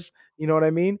 receiving yards. You know what I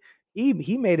mean?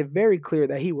 He made it very clear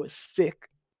that he was sick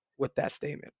with that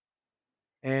statement,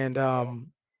 and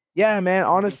yeah, man.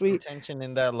 Some Honestly, tension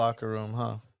in that locker room,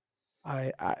 huh?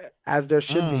 I as there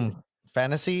should be.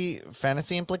 Fantasy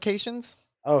implications?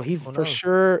 Oh, he's Who for knows?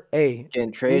 sure. Hey, Getting we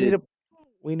need traded. to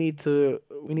we need to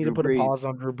Drew put a Brees pause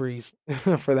on Drew Brees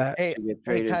for that. Hey, to get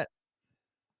hey, traded.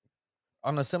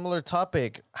 on a similar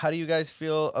topic, how do you guys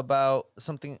feel about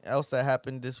something else that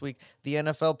happened this week? The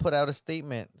NFL put out a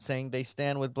statement saying they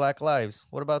stand with Black lives.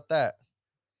 What about that?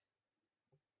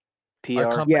 Are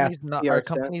PR Yeah, companies not PR are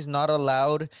stunt. companies not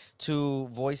allowed to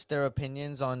voice their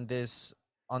opinions on this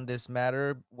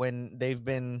matter when they've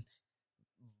been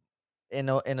in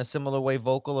a similar way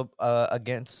vocal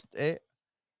against it?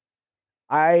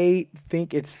 I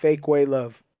think it's fake way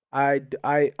love. I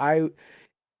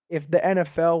if the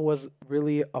NFL was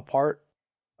really a part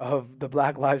of the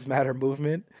Black Lives Matter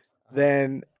movement, Uh-huh.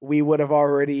 then we would have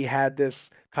already had this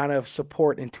kind of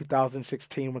support in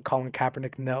 2016 when Colin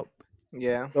Kaepernick knelt.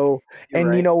 Yeah, So, you're and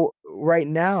right. right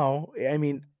now, I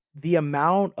mean, the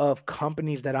amount of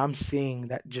companies that I'm seeing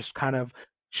that just kind of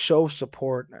show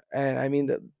support, and I mean,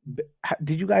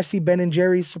 did you guys see Ben and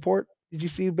Jerry's support? Did you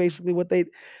see basically what they?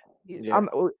 Yeah. I'm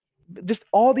just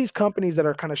all these companies that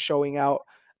are kind of showing out.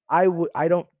 I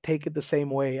don't take it the same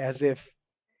way as if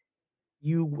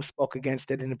you spoke against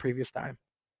it in the previous time.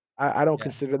 I don't Yeah.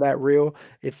 consider that real.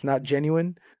 It's not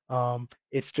genuine.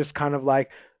 It's just kind of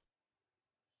like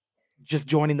just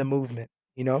joining the movement.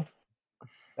 You know,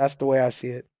 that's the way I see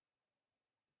it.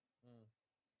 Mm.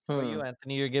 How about Hmm. you,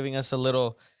 Anthony? You're giving us a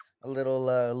little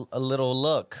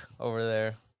look over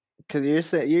there. Because you're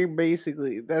saying you're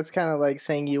basically that's kind of like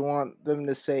saying you want them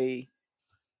to say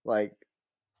like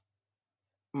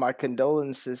my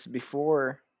condolences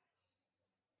before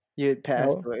you had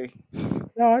passed No, away.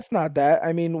 no, it's not that.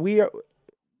 I mean, we are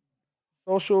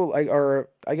social, like, or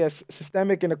I guess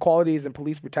systemic inequalities and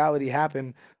police brutality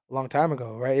happened a long time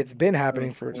ago, right? It's been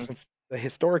happening for Mhm. since the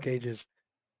historic ages.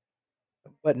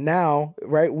 But now,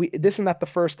 right, we this is not the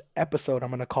first episode, I'm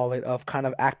gonna call it, of kind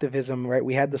of activism, right?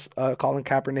 We had this Colin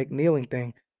Kaepernick kneeling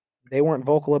thing. They weren't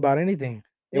vocal about anything.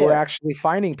 They were Yeah. actually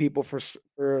finding people for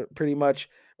pretty much,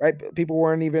 right. People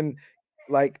weren't even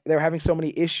like they were having so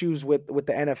many issues with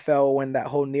the NFL when that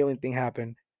whole kneeling thing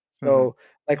happened. Hmm. So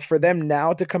like for them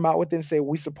now to come out with it and say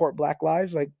we support Black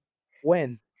lives, like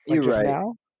when? Like You're just right.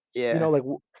 now? Yeah. Like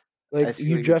I like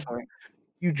see what your point.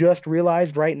 you just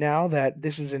realized right now that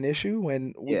this is an issue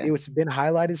when Yeah. it's been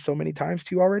highlighted so many times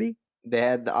to you already? They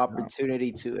had the No,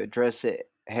 opportunity to address it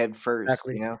head first,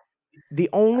 exactly. you know? The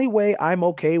only way I'm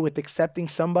okay with accepting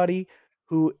somebody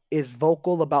who is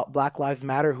vocal about Black Lives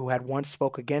Matter who had once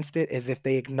spoke against it is if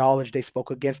they acknowledge they spoke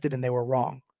against it and they were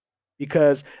wrong.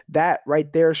 Because that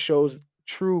right there shows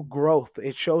true growth.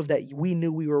 It shows that we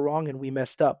knew we were wrong and we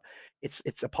messed up.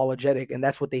 It's apologetic, and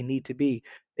that's what they need to be.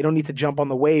 They don't need to jump on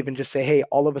the wave and just say, "Hey,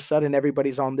 all of a sudden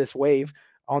everybody's on this wave,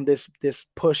 on this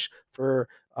push for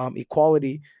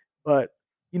equality." But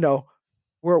you know,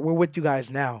 we're with you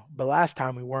guys now. But last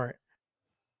time we weren't.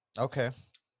 Okay. I'm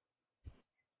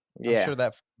Yeah. sure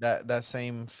that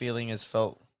same feeling is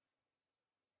felt.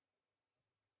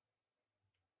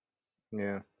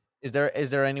 Yeah. Is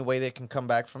there any way they can come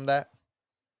back from that?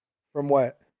 From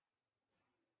what?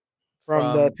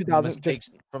 from the the 2000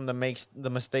 just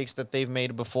mistakes that they've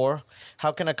made before?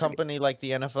 How can a company like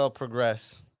the NFL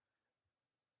progress?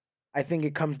 I think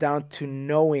it comes down to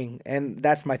knowing, and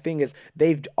that's my thing is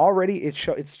they've already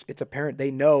it's apparent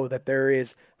they know that there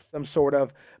is some sort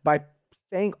of by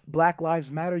saying Black Lives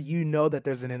Matter, you know that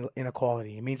there's an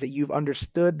inequality. It means that you've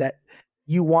understood that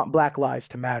you want Black lives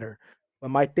to matter.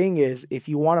 But my thing is, if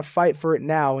you want to fight for it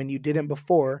now and you didn't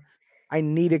before, I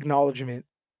need acknowledgement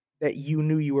that you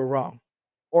knew you were wrong,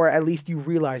 or at least you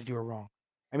realized you were wrong.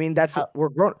 I mean, that's How, we're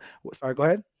grown. Sorry, go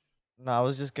ahead. no, I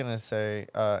was just gonna say,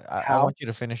 I How? want you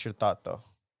to finish your thought though.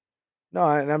 No,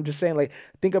 and I'm just saying, like,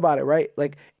 think about it, right?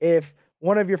 Like, if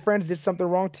one of your friends did something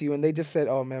wrong to you and they just said,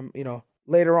 "Oh man,"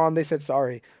 later on they said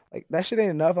sorry. Like that shit ain't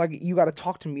enough. Like you got to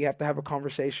talk to me. You have to have a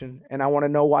conversation, and I want to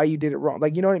know why you did it wrong.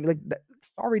 Like you know what I mean? Like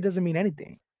sorry doesn't mean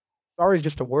anything. Sorry is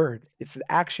just a word. It's the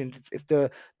action. It's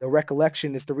the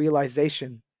recollection. It's the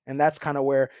realization, and that's kind of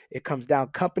where it comes down.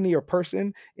 Company or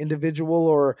person, individual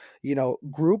or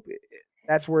group.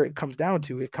 That's where it comes down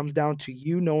to. It comes down to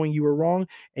you knowing you were wrong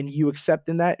and you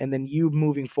accepting that, and then you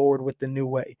moving forward with the new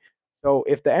way. So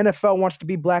if the NFL wants to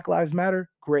be Black Lives Matter,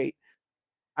 great.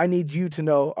 I need you to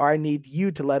know, or I need you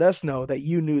to let us know that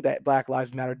you knew that Black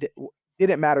Lives Matter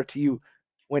didn't matter to you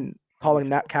when Colin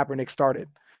Kaepernick started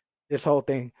this whole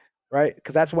thing, right?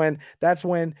 Because that's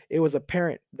when it was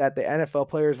apparent that the NFL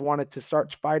players wanted to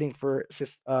start fighting for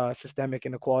systemic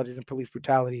inequalities and police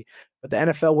brutality, but the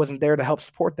NFL wasn't there to help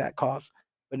support that cause.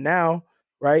 But now,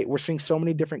 right, we're seeing so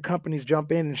many different companies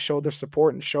jump in and show their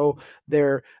support and show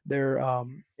their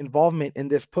involvement in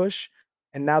this push,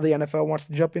 and now the NFL wants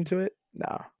to jump into it.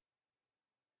 Nah,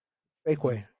 fake Mm,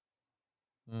 way.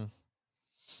 mm,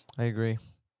 I agree.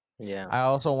 Yeah. I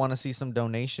also want to see some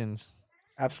donations.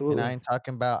 And Absolutely, I ain't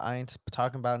talking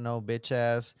about no bitch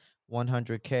ass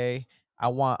 100K. I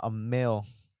want a mill.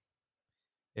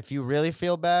 If you really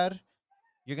feel bad,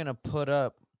 you're gonna put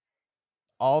up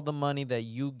all the money that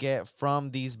you get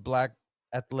from these black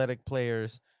athletic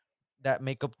players that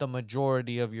make up the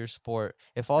majority of your sport.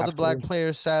 If all the black absolutely.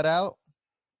 players sat out,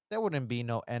 there wouldn't be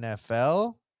no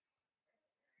NFL.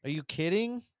 Are you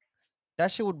kidding? That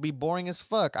shit would be boring as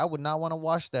fuck. I would not want to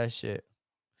watch that shit.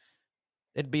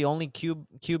 It'd be only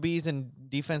QBs and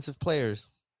defensive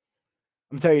players.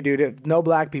 I'm telling you, dude, if no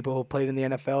black people who played in the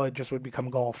NFL, it just would become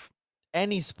golf.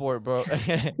 Any sport, bro.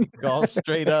 Golf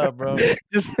straight up, bro.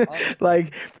 Just Honestly.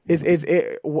 like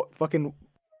fucking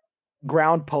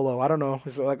ground polo. I don't know.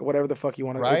 It's like whatever the fuck you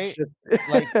want to. It's Right? just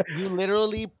Like you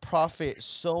literally profit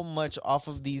so much off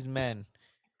of these men.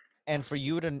 And for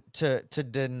you to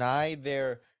deny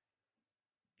their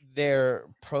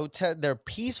protest, their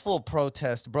peaceful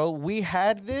protest, bro. We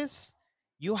had this.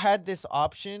 You had this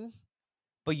option,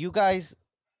 but you guys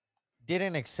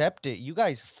didn't accept it. You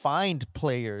guys fined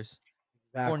players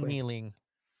for exactly. kneeling.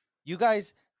 You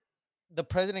guys, the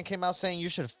president came out saying you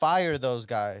should fire those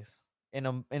guys in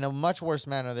a much worse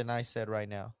manner than I said right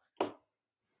now.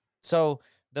 So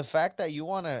the fact that you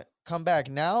want to come back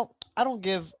now, I don't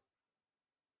give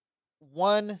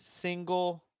one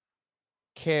single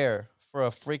care for a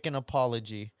freaking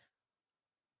apology.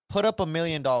 Put up $1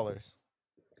 million.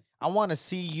 I want to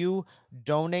see you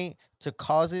donate to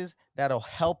causes that'll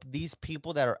help these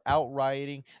people that are out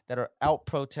rioting, that are out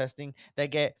protesting,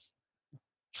 that get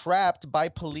trapped by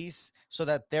police so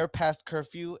that they're past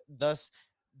curfew, thus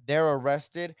they're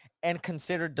arrested and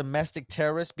considered domestic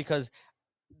terrorists because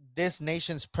this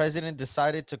nation's president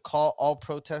decided to call all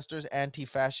protesters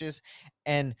anti-fascists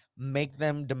and make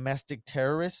them domestic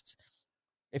terrorists.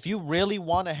 If you really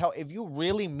want to help, if you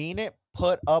really mean it,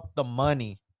 put up the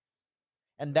money.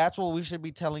 And that's what we should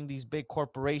be telling these big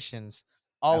corporations,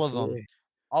 all of them, Absolutely.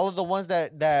 all of the ones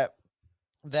that that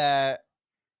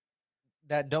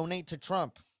donate to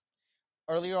Trump.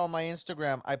 Earlier on my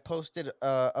Instagram, I posted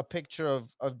a picture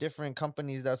of different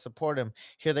companies that support him.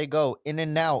 Here they go: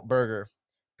 In-N-Out Burger,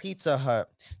 Pizza Hut,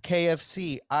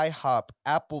 KFC, IHOP,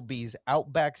 Applebee's,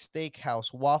 Outback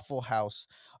Steakhouse, Waffle House,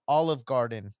 Olive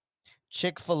Garden,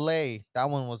 Chick-fil-A. That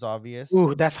one was obvious.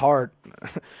 Ooh, that's hard.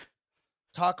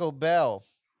 Taco Bell,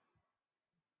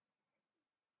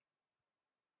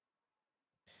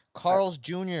 I, Carl's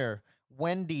Jr.,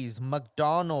 Wendy's,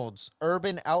 McDonald's,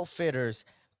 Urban Outfitters,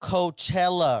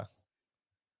 Coachella.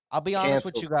 I'll be honest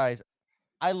with Canceled. you guys.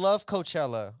 I love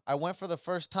Coachella. I went for the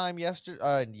first time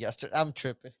yesterday. I'm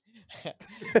tripping.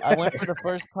 I went for the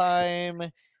first time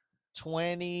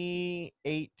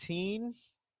 2018,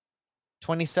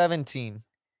 2017.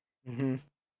 hmm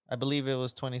I believe it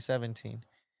was 2017.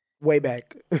 Way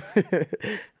back.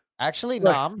 Actually,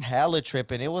 no, Right. I'm hella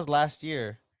tripping. It was last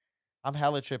year. I'm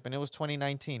hella tripping. It was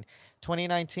 2019.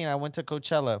 2019, I went to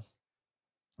Coachella.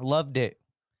 Loved it.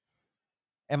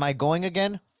 Am I going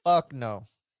again? Fuck no.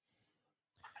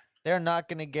 They're not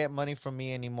going to get money from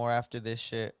me anymore after this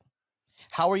shit.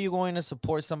 How are you going to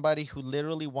support somebody who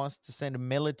literally wants to send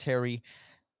military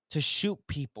to shoot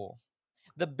people?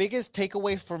 The biggest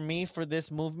takeaway for me for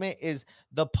this movement is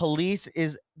the police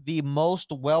is the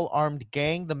most well-armed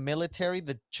gang. The military,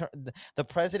 the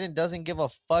president doesn't give a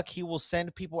fuck. He will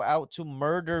send people out to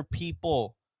murder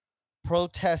people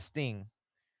protesting.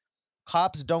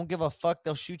 Cops don't give a fuck.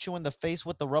 They'll shoot you in the face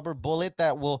with the rubber bullet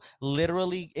that will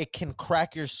literally, it can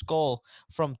crack your skull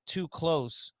from too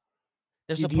close.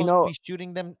 They're Do you supposed to know? be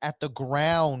shooting them at the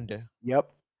ground. Yep.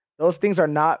 Those things are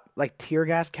not like tear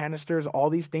gas canisters. All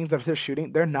these things that they're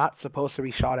shooting, they're not supposed to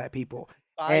be shot at people.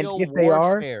 And Bio if they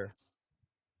are, warfare.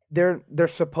 they're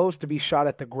supposed to be shot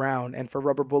at the ground. And for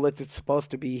rubber bullets, it's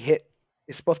supposed to be hit.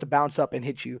 It's supposed to bounce up and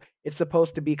hit you. It's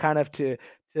supposed to be kind of to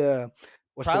what's the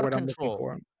Crowd word I'm looking control.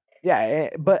 for? Yeah,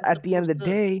 but It's at the end of supposed the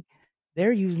to day,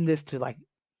 they're using this to like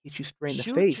hit you straight in the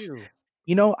shoot face. you.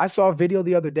 You know, I saw a video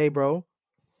the other day, bro.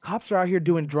 Cops are out here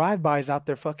doing drive-bys out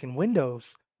their fucking windows.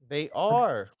 They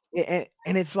are.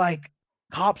 And it's like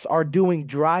cops are doing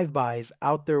drive-bys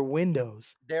out their windows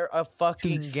They're a to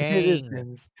fucking gang.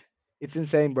 citizens. It's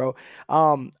insane, bro.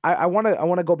 I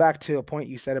wanna go back to a point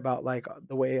you said about like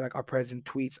the way like our president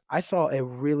tweets. I saw a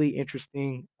really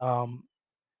interesting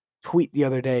tweet the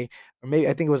other day, or maybe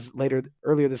I think it was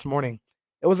earlier this morning.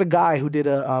 It was a guy who did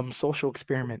a social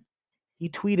experiment. He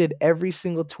tweeted every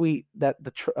single tweet that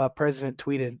the president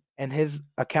tweeted, and his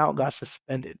account got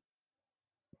suspended.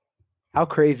 How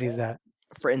crazy is that?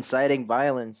 For inciting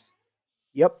violence.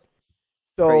 Yep.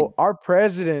 Crazy. So our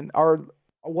president,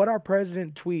 what our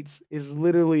president tweets is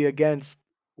literally against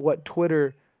what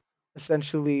Twitter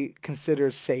essentially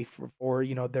considers safe for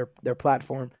their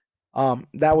platform.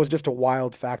 That was just a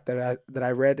wild fact that I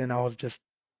read, and I was just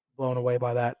blown away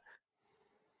by that.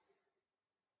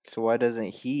 So why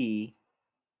doesn't he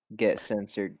get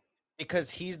censored?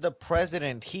 Because he's the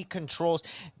president. He controls.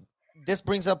 This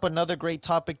brings up another great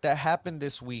topic that happened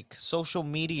this week: social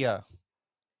media.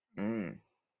 Mm.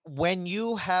 When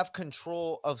you have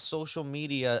control of social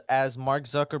media, as Mark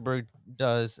Zuckerberg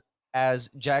does, as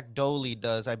Jack Dooley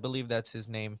does, I believe that's his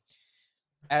name,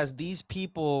 as these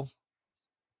people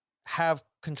have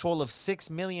control of 6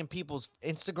 million people's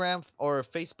Instagram or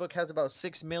Facebook has about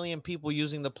 6 million people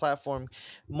using the platform,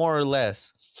 more or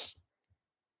less.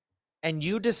 And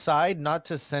you decide not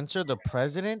to censor the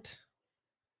president,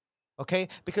 okay?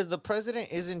 Because the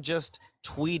president isn't just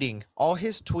tweeting. All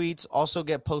his tweets also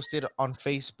get posted on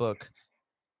Facebook.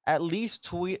 At least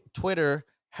Twitter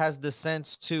has the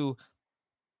sense to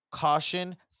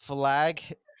caution, flag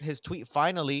his tweet.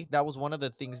 Finally, that was one of the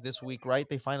things this week, right?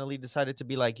 They finally decided to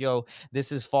be like, yo,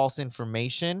 this is false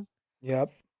information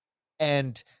Yep.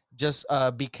 and just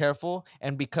be careful.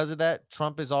 And because of that,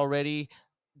 Trump is already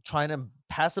trying to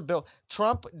pass a bill.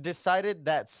 Trump decided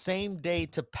that same day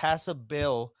to pass a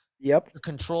bill Yep. to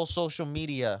control social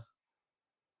media,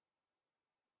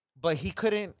 but he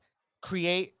couldn't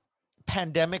create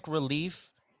pandemic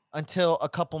relief until a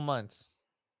couple months.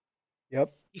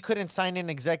 Yep. He couldn't sign an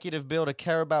executive bill to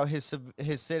care about his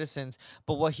citizens,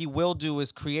 but what he will do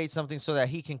is create something so that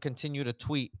he can continue to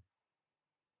tweet.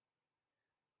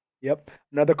 Yep.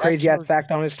 Another That crazy ass shows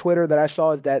fact on his Twitter that I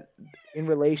saw is that in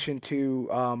relation to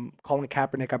Colin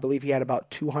Kaepernick, I believe he had about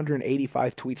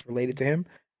 285 tweets related to him.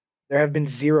 There have been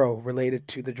 0 related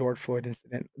to the George Floyd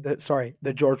incident.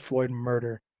 The George Floyd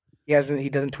murder. He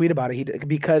doesn't tweet about it.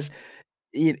 Because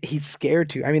he's scared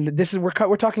to. I mean,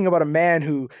 we're talking about a man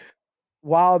who,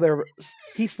 while they're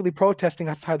peacefully protesting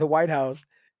outside the White House,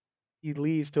 he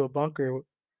leaves to a bunker.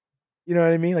 You know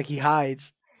what I mean? Like he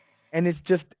hides, and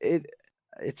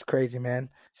it's crazy, man. It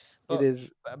But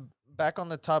is. back on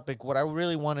the topic, what I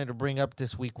really wanted to bring up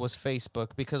this week was Facebook,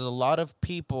 because a lot of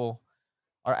people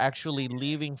are actually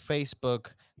leaving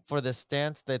Facebook for the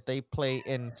stance that they play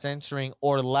in censoring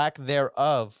or lack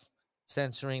thereof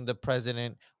censoring the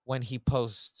president when he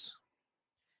posts.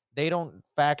 They don't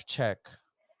fact check.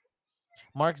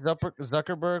 Mark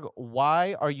Zuckerberg,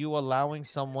 why are you allowing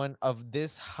someone of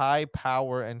this high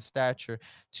power and stature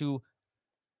to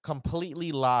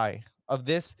completely lie? Of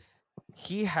this,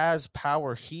 he has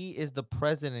power. He is the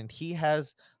president. He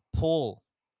has pull.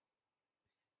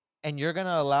 And you're going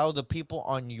to allow the people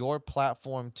on your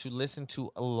platform to listen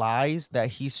to lies that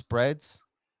he spreads?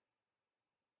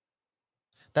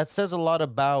 That says a lot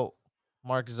about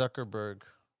Mark Zuckerberg.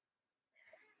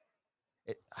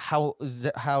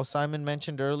 How Simon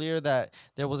mentioned earlier that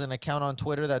there was an account on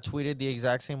Twitter that tweeted the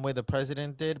exact same way the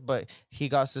president did, but he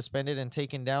got suspended and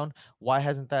taken down. Why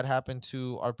hasn't that happened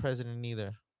to our president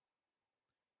either?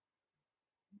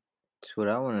 That's what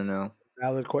I want to know.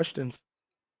 Valid questions.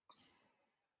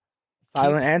 Keep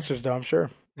Silent answers, though, I'm sure.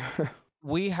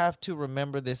 We have to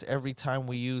remember this every time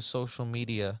we use social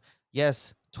media.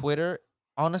 Yes, Twitter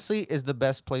honestly is the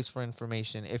best place for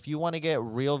information. If you want to get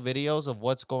real videos of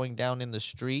what's going down in the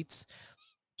streets,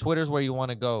 Twitter's where you want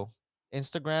to go.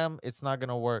 Instagram, it's not going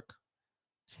to work.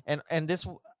 And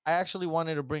I actually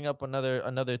wanted to bring up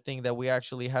another thing that we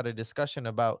actually had a discussion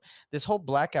about, this whole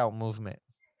blackout movement.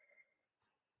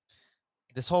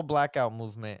 This whole blackout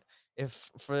movement.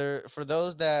 If for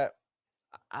those that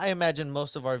I imagine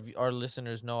most of our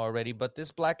listeners know already, but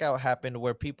this blackout happened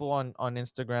where people on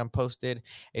Instagram posted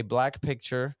a black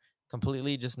picture,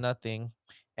 completely just nothing,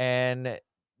 and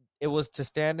it was to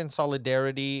stand in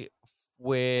solidarity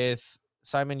with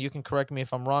Simon. You can correct me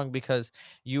if I'm wrong, because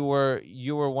you were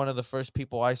one of the first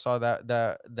people I saw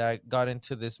that got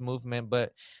into this movement,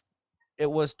 but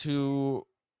it was to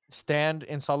stand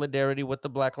in solidarity with the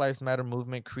Black Lives Matter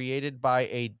movement created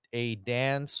by a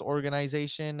dance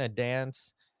organization, a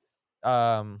dance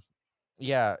um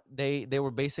yeah, they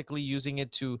were basically using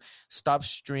it to stop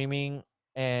streaming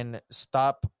and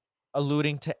stop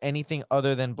alluding to anything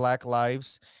other than black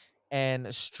lives,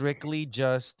 and strictly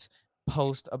just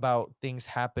post about things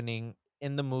happening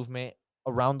in the movement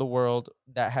around the world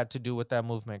that had to do with that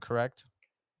movement, correct?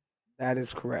 That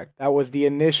is correct. That was the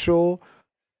initial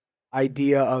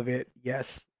idea of it.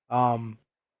 Yes. Um,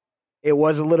 it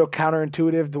was a little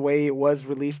counterintuitive the way it was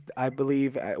released. I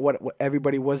believe what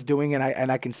everybody was doing,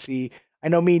 and I can see. I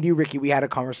know me and you, Ricky, we had a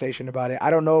conversation about it. I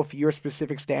don't know if your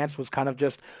specific stance was kind of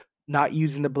just not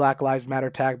using the Black Lives Matter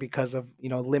tag because of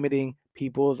limiting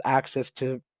people's access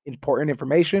to important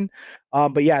information.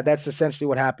 But yeah, that's essentially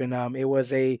what happened. It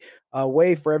was a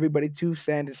way for everybody to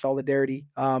stand in solidarity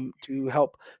to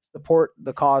help support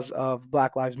the cause of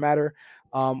Black Lives Matter.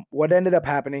 What ended up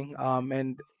happening,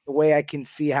 and the way I can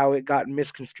see how it got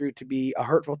misconstrued to be a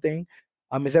hurtful thing,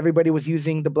 is everybody was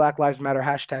using the Black Lives Matter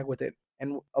hashtag with it,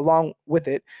 and along with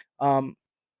it, um,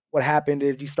 what happened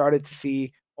is you started to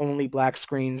see only black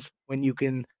screens when you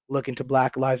can look into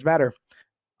Black Lives Matter.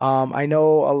 I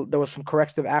know there was some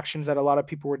corrective actions that a lot of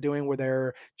people were doing where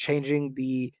they're changing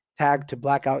the tag to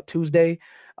Blackout Tuesday,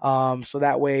 so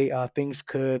that way things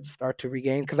could start to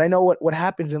regain. Because I know what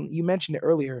happens, and you mentioned it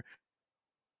earlier,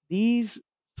 these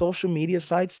social media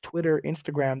sites, Twitter,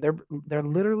 Instagram, they're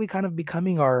literally kind of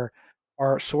becoming our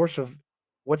source of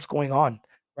what's going on,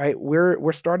 right?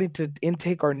 We're starting to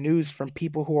intake our news from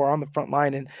people who are on the front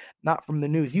line and not from the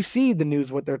news. You see the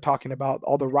news, what they're talking about,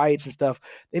 all the riots and stuff.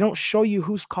 They don't show you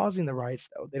who's causing the riots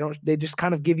though. They just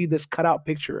kind of give you this cutout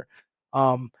picture.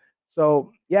 Um,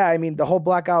 so yeah, I mean the whole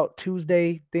Blackout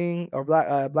Tuesday thing or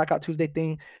Blackout Tuesday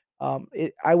thing,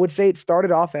 I would say it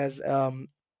started off as a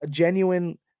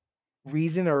genuine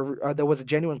reason or there was a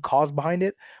genuine cause behind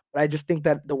it. But I just think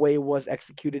that the way it was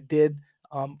executed did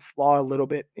flaw a little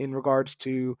bit in regards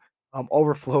to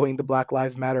overflowing the Black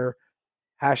Lives Matter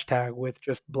hashtag with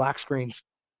just black screens.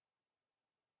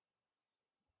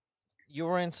 You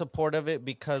were in support of it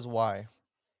because why?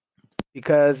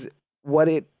 Because what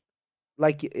it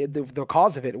the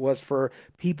cause of it was for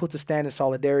people to stand in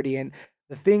solidarity. And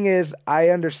the thing is, I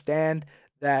understand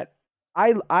that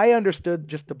I understood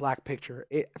just the black picture.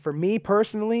 For me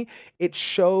personally, it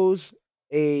shows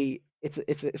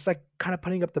it's like kind of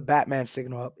putting up the Batman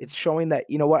signal up. It's showing that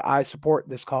what, I support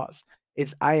this cause.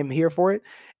 I am here for it.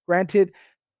 Granted,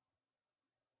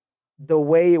 the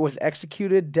way it was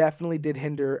executed definitely did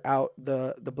hinder out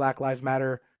the Black Lives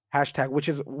Matter hashtag, which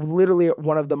is literally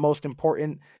one of the most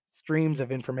important streams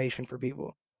of information for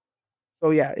people. So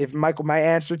yeah, if Michael, my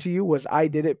answer to you was I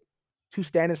did it to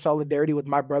stand in solidarity with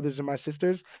my brothers and my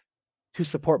sisters to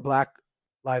support Black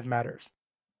Lives Matters.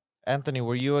 Anthony,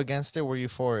 were you against it? Were you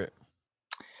for it?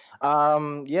 Yeah,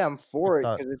 I'm Your for it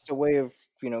thoughts? because it's a way of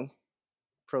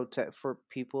protest for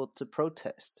people to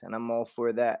protest, and I'm all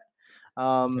for that.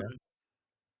 Um, Okay.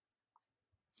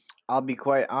 I'll be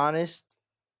quite honest.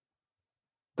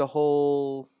 The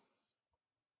whole,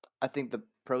 I think the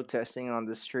protesting on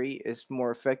the street is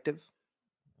more effective.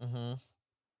 Mm-hmm.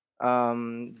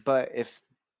 But if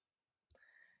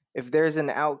there's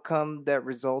an outcome that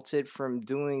resulted from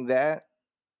doing that,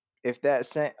 if that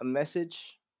sent a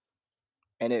message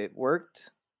and it worked,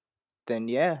 then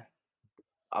yeah,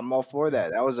 I'm all for Okay.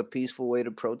 that. That was a peaceful way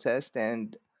to protest,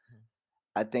 and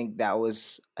I think that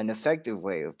was an effective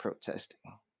way of protesting.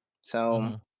 So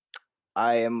Mm-hmm.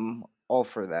 I am all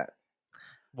for that.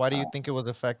 Why do Uh, you think it was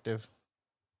effective?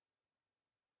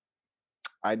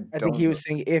 I I think don't he know. was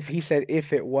saying if he said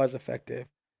if it was effective.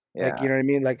 Like, Yeah. you know what I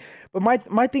mean? Like, but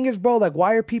my thing is, bro, like,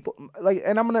 why are people like,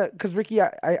 and I'm gonna, because Ricky,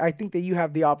 I think that you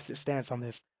have the opposite stance on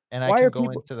this. and I Why can are go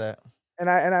people? into that. And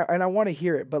I want to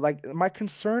hear it, but like my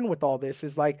concern with all this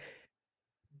is like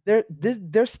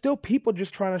there's still people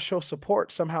just trying to show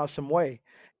support somehow, some way,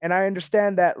 and I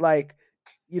understand that like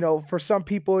for some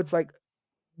people it's like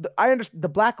I understand the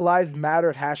Black Lives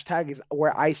Matter hashtag is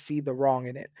where I see the wrong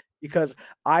in it because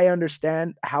I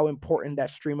understand how important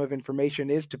that stream of information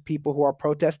is to people who are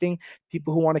protesting,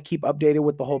 people who want to keep updated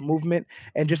with the whole movement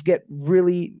and just get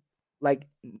really like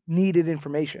needed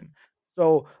information.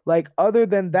 So like other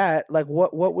than that, like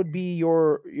what would be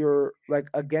your like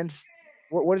against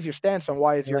what is your stance on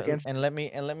why is And you're let, against and it? let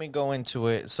me and let me go into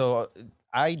it. So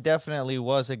I definitely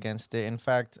was against it. In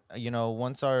fact,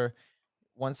 once our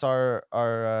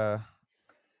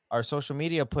social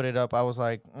media put it up, I was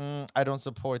like, I don't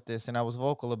support this, and I was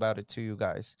vocal about it to you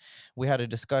guys. We had a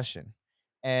discussion,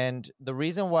 and the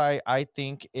reason why I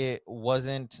think it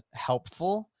wasn't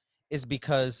helpful is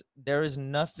because there is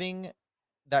nothing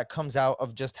that comes out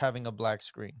of just having a black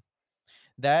screen.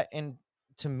 That and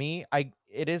to me, I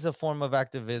it is a form of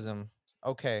activism.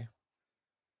 Okay,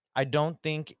 I don't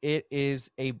think it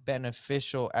is a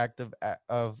beneficial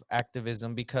of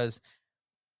activism because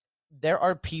there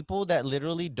are people that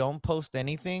literally don't post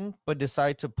anything but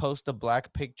decide to post a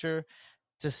black picture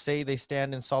to say they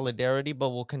stand in solidarity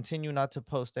but will continue not to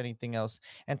post anything else.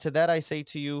 And to that I say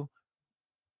to you,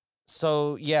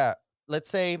 so yeah, let's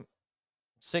say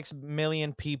 6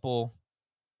 million people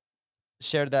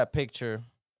shared that picture.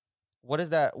 What does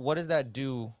that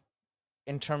do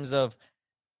in terms of,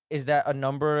 is that a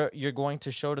number you're going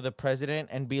to show to the president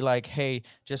and be like, "Hey,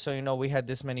 just so you know, we had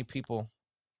this many people."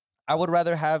 I would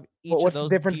rather have each of What's the those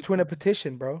difference between a people.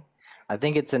 petition, bro? I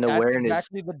think it's an That's awareness.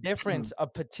 exactly the difference. A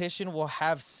petition will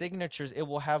have signatures. It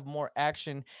will have more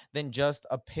action than just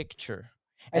a picture.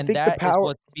 I And think the that is power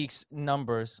what speaks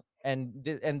numbers. And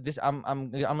this I'm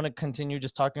going to continue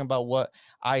just talking about what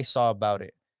I saw about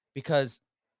it, because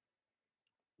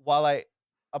while I,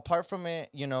 apart from it,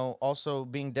 also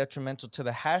being detrimental to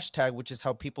the hashtag, which is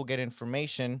how people get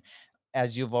information,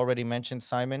 as you've already mentioned,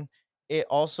 Simon, it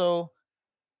also,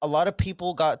 a lot of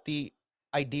people got the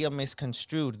idea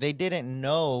misconstrued. They didn't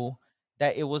know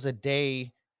that it was a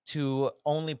day to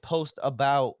only post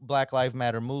about Black Lives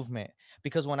Matter movement.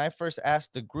 Because when I first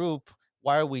asked the group,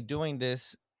 why are we doing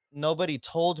this? Nobody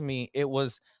told me it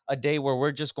was a day where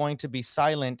we're just going to be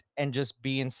silent and just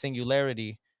be in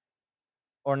singularity,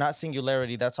 or not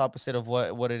singularity. That's opposite of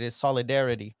what it is,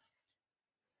 solidarity.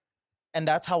 And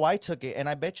that's how I took it. And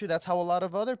I bet you that's how a lot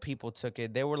of other people took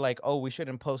it. They were like, oh, we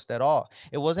shouldn't post at all.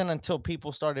 It wasn't until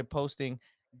people started posting,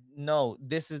 no,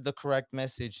 this is the correct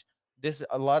message. This,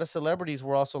 a lot of celebrities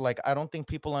were also like, I don't think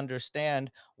people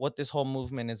understand what this whole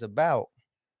movement is about.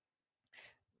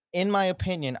 In my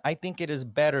opinion, I think it is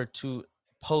better to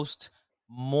post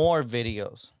more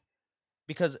videos,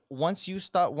 because once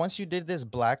you did this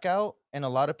blackout and a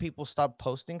lot of people stopped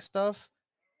posting stuff,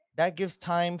 that gives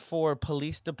time for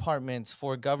police departments,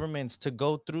 for governments to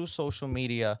go through social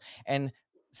media and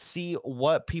see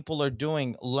what people are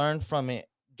doing, learn from it,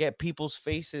 get people's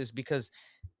faces. Because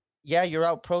yeah, you're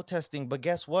out protesting, but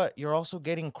guess what, you're also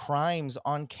getting crimes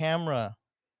on camera.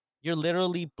 You're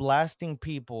literally blasting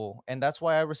people, and that's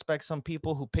why I respect some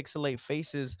people who pixelate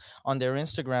faces on their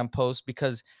Instagram posts.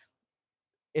 Because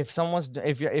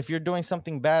if you're doing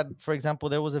something bad, for example,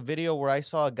 there was a video where I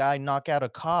saw a guy knock out a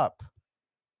cop.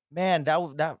 Man, that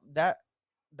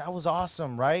was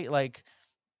awesome, right? Like,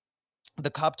 the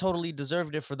cop totally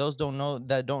deserved it. For those don't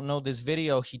know this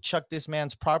video, he chucked this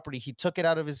man's property. He took it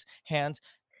out of his hands,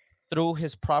 threw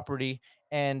his property,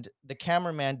 and the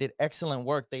cameraman did excellent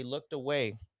work. They looked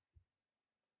away,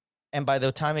 and by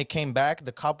the time it came back,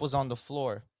 the cop was on the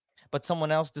floor. But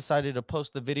someone else decided to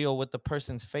post the video with the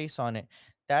person's face on it.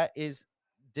 That is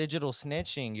digital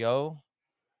snitching, yo.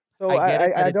 So I get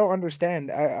it that I it's don't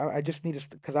understand. I just need to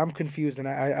because I'm confused and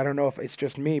I don't know if it's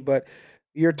just me, but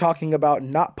you're talking about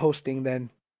not posting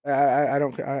then. I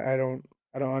don't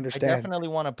I understand. definitely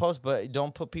want to post, but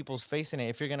don't put people's face in it.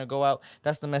 If you're gonna go out,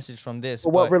 that's the message from this.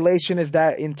 But what But relation is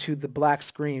that into the black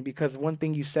screen? Because one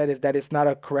thing you said is that it's not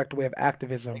a correct way of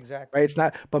activism, right? exactly. It's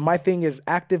not. But my thing is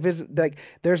activism. Like,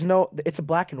 there's no. It's a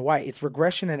black and white. It's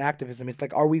regression and activism. It's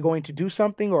like, are we going to do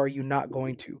something or are you not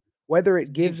going to? Whether it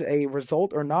See, gives a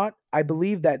result or not, I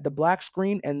believe that the black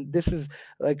screen, and this is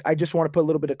like, I just want to put a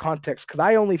little bit of context because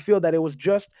I only feel that it was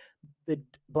just the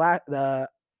the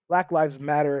Black Lives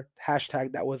Matter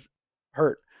hashtag that was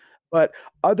hurt. But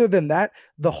other than that,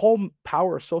 the whole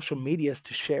power of social media is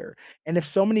to share. And if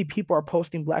so many people are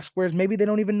posting black squares, maybe they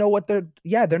don't even know what they're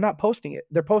not posting it.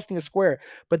 They're posting a square,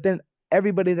 but then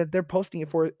everybody that they're posting it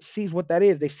for sees what that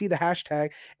is. They see the hashtag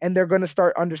and they're going to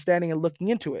start understanding and looking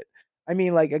into it. I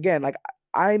mean, like again, like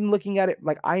I'm looking at it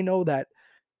like I know that,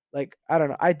 like, I don't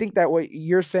know. I think that what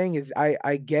you're saying is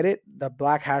I get it.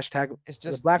 It's The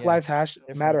just, Black yeah, Lives Matter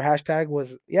different. hashtag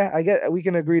was, yeah, I get, we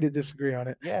can agree to disagree on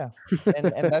it. Yeah.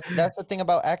 And that's the thing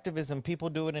about activism. People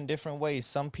do it in different ways.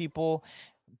 Some people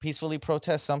peacefully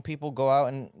protest, some people go out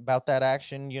and about that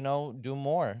action, do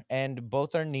more. And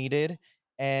both are needed.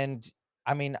 And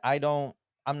I mean,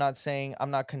 I'm not saying, I'm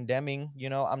not condemning,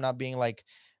 I'm not being like,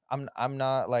 I'm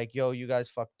not like, yo, you guys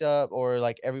fucked up, or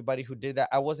like everybody who did that.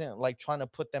 I wasn't like trying to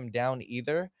put them down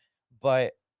either,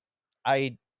 but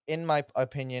I in my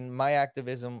opinion, my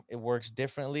activism, it works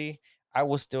differently. I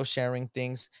was still sharing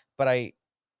things, but I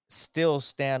still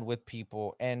stand with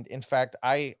people. And in fact,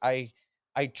 I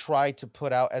try to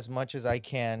put out as much as I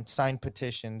can, sign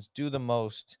petitions, do the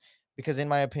most, because in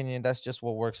my opinion, that's just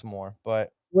what works more.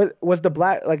 But Was the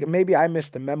black, like, maybe I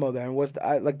missed the memo then. Was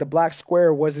like the black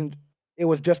square wasn't, it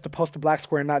was just to post a black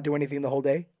square and not do anything the whole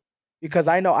day? Because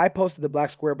I know I posted the black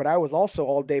square, but I was also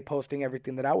all day posting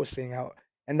everything that I was seeing out.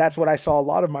 And that's what I saw a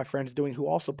lot of my friends doing who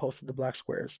also posted the black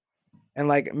squares. And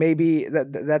like maybe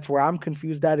that's where I'm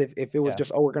confused at, if it was yeah,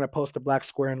 just, oh, we're gonna post a black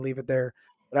square and leave it there.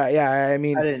 But yeah, I I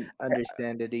mean, didn't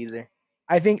understand it either.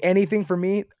 I think anything for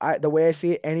me, the way I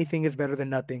see it, anything is better than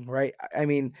nothing, right? I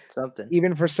mean, Something.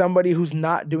 even for somebody who's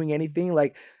not doing anything,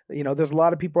 like, there's a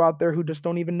lot of people out there who just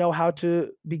don't even know how to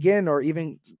begin or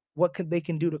even what they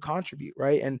can do to contribute,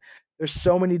 right? And there's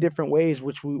so many different ways,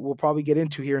 which we will probably get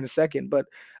into here in a second. But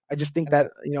I just think I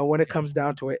that, mean, when it yeah. comes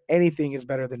down to it, anything is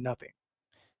better than nothing.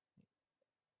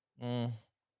 Mm,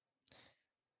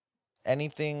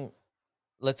 anything.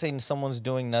 Let's say someone's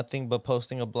doing nothing but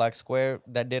posting a black square,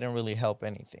 that didn't really help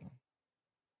anything,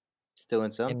 It's doing in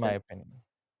my something. opinion.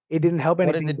 It didn't help What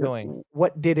is anything, it but doing?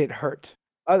 what did it hurt?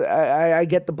 I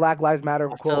get the Black Lives Matter I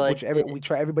feel quote, like which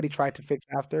it. everybody tried to fix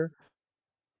after.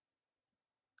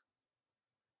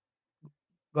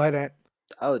 Go ahead, Ant.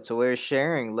 Oh, it's aware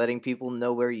sharing, letting people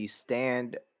know where you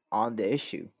stand on the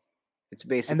issue. It's And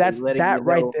basically that's letting you that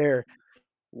right know there.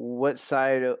 what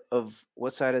side of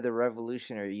the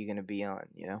revolution are you going to be on.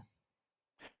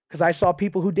 Because I saw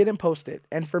people who didn't post it.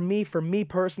 And for me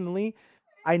personally,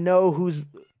 I know who's,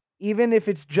 even if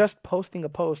it's just posting a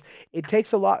post, it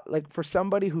takes a lot. Like for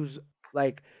somebody who's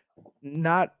like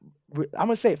not, I'm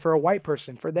gonna say it, for a white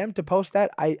person, for them to post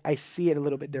that, I see it a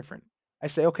little bit different. I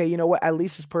say, okay, you know what? At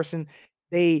least this person,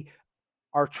 they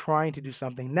are trying to do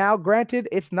something. Now, granted,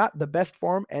 it's not the best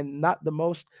form and not the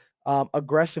most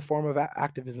aggressive form of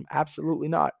activism. Absolutely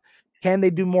not. Can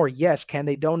they do more? Yes. Can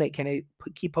they donate? Can they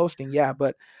keep posting? Yeah.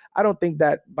 But I don't think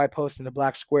that by posting the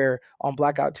black square on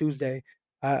Blackout Tuesday,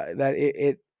 that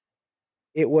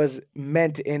it was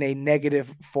meant in a negative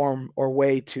form or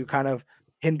way to kind of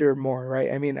hinder more.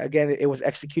 Right. I mean, again, it was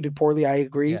executed poorly. I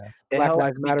agree. Yeah. It Black helped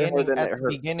Lives Matter. more than At it the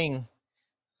hurt. beginning,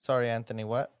 sorry, Anthony,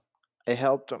 what? It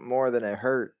helped more than it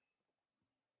hurt.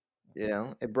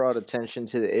 It brought attention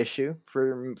to the issue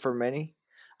for many.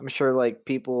 I'm sure like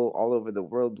people all over the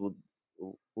world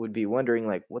would be wondering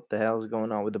like what the hell is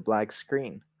going on with the black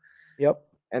screen. Yep.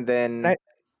 And And then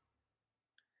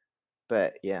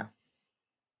but yeah.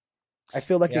 I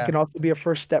feel like it Yeah. can also be a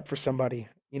first step for somebody.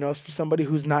 For somebody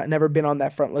who's not never been on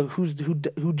that front, like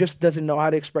who just doesn't know how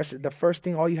to express it. The first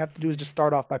thing, all you have to do is just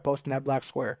start off by posting that black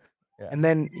square, Yeah. and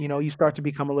then you start to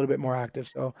become a little bit more active.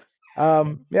 So,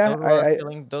 Yeah.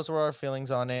 yeah, Those were our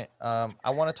feelings on it. I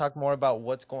want to talk more about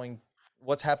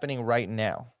what's happening right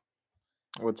now.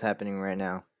 What's happening right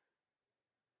now?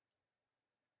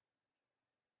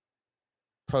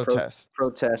 Protests.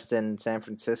 Protest in San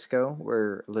Francisco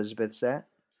where Elizabeth's at.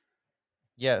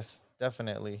 Yes,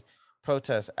 definitely.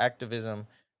 Protests, activism,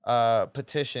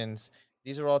 petitions.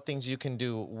 These are all things you can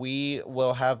do. We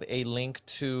will have a link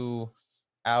to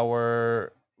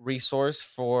our resource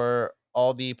for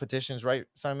all the petitions, right,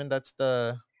 Simon? That's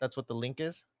what the link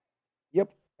is. yep.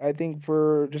 I think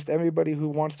for just everybody who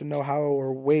wants to know how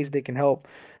or ways they can help.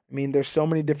 I mean, there's so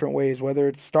many different ways, whether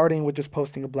it's starting with just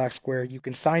posting a black square, you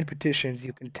can sign petitions,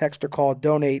 you can text or call,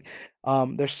 donate.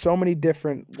 There's so many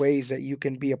different ways that you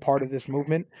can be a part of this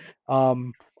movement.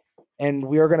 And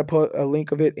we are going to put a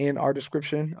link of it in our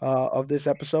description of this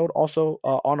episode, also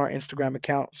on our Instagram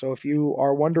account. So if you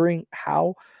are wondering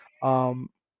how, um,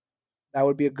 that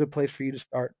would be a good place for you to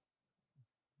start.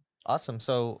 Awesome.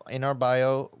 So in our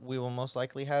bio, we will most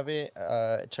likely have it.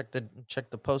 Check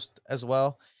the post as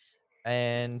well,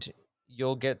 and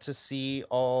you'll get to see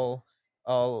all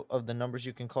of the numbers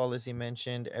you can call, as you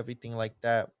mentioned, everything like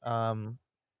that.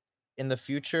 In the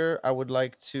future, I would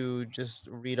like to just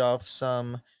read off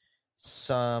some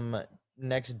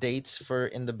next dates for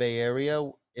in the Bay Area.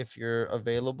 if you're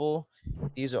available.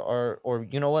 These are, or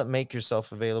you know what, make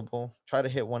yourself available. Try to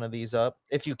hit one of these up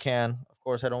if you can. Of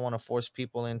course, I don't want to force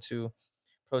people into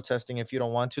protesting if you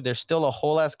don't want to. There's still a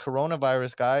whole ass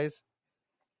coronavirus, guys.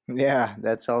 Yeah,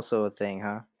 that's also a thing,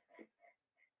 huh?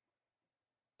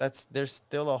 There's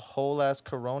still a whole ass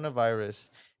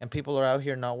coronavirus, and people are out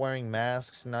here not wearing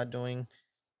masks, not doing.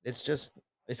 It's just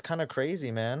it's kind of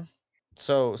crazy, man.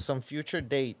 So some future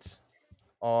dates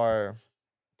are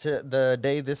to the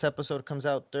day this episode comes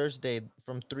out, Thursday,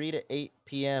 from 3 to 8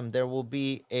 p.m. There will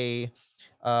be a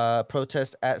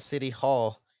protest at City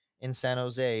Hall in San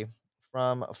Jose.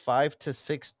 From 5 to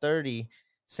 6:30,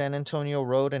 San Antonio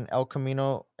Road and El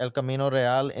Camino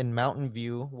Real in Mountain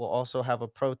View will also have a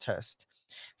protest.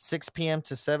 6 p.m.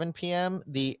 to 7 p.m.,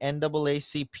 the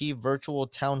NAACP virtual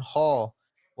town hall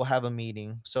will have a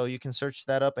meeting. So you can search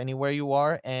that up anywhere you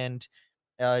are and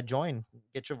join,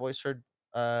 get your voice heard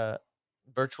uh,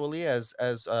 virtually, as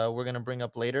we're gonna bring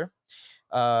up later.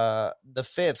 The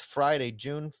 5th, Friday,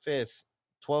 June 5th,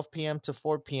 12 p.m. to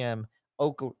 4 p.m.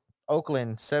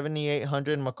 Oakland,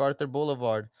 7800 MacArthur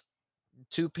Boulevard.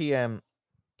 2 p.m.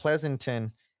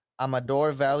 Pleasanton,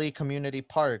 Amador Valley Community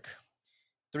Park.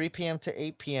 3 p.m. to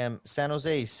 8 p.m. San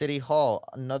Jose City Hall,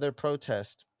 another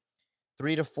protest.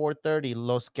 3 to 4:30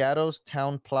 Los Gatos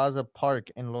Town Plaza Park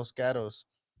in Los Gatos.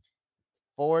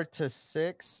 4 to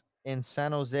 6 in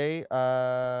San Jose,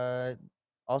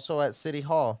 also at City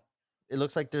Hall. It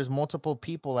looks like there's multiple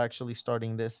people actually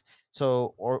starting this.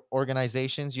 So,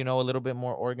 organizations, a little bit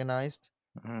more organized.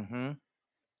 Mm-hmm.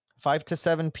 5 to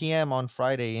 7 p.m. on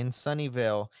Friday in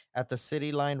Sunnyvale at the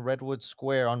City Line Redwood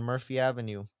Square on Murphy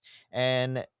Avenue.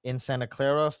 And in Santa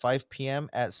Clara, 5 p.m.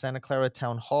 at Santa Clara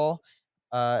Town Hall.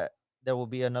 Uh, there will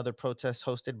be another protest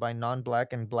hosted by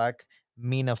non-Black and Black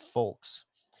MENA folks.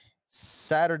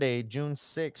 Saturday, June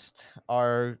 6th,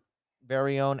 our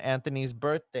very own Anthony's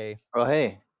birthday. Oh,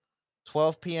 hey.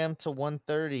 12 p.m. to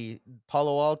 1:30,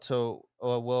 Palo Alto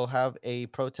will have a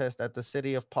protest at the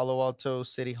city of Palo Alto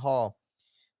City Hall.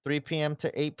 3 p.m.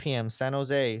 to 8 p.m., San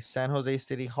Jose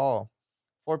City Hall.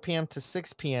 4 p.m. to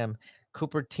 6 p.m.,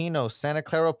 Cupertino, Santa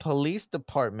Clara Police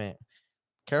Department.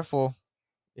 Careful.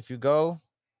 If you go,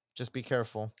 just be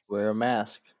careful. Wear a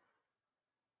mask.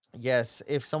 Yes,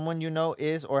 if someone you know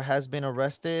is or has been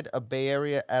arrested a Bay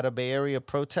Area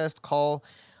protest, call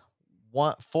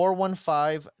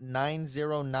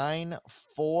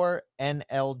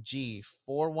 415-909-4NLG.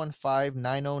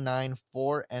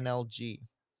 415-909-4NLG.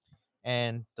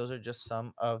 And those are just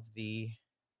some of the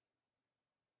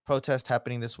protests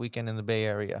happening this weekend in the Bay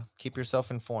Area. Keep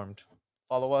yourself informed.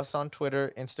 Follow us on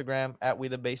Twitter, Instagram at We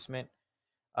the Basement.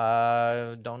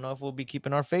 Don't know if we'll be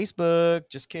keeping our Facebook.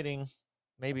 Just kidding.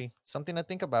 Maybe something to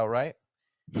think about, right?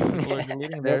 People are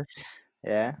deleting theirs.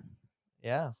 Yeah.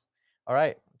 Yeah. All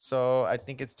right. So I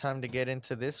think it's time to get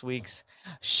into this week's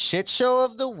shit show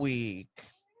of the week.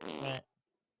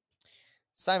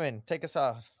 Simon, take us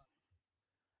off.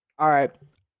 All right.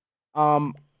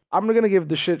 I'm gonna give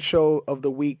the shit show of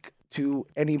the week to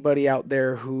anybody out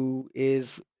there who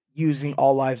is using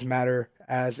All Lives Matter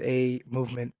as a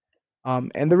movement.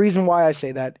 And the reason why I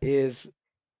say that is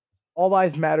All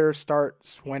Lives Matter starts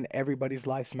when everybody's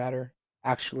lives matter,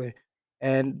 actually.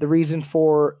 And the reason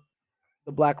for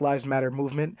the Black Lives Matter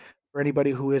movement, for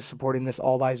anybody who is supporting this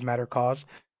All Lives Matter cause,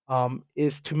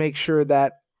 is to make sure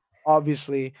that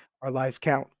obviously our lives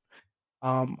count.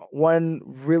 One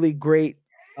really great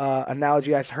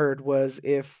analogy I heard was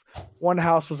if one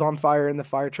house was on fire and the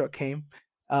fire truck came,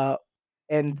 uh,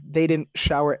 and they didn't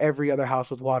shower every other house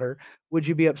with water, would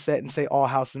you be upset and say all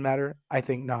houses matter? I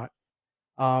think not.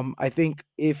 I think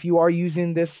if you are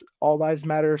using this All Lives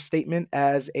Matter statement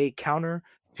as a counter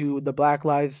to the Black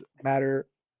Lives Matter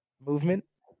movement,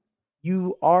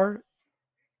 you are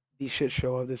the shit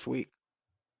show of this week.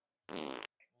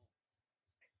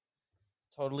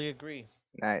 Totally agree.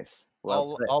 Nice.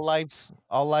 Well put.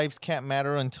 All lives can't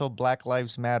matter until Black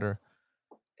Lives Matter.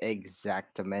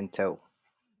 Exactamento.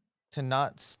 To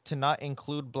not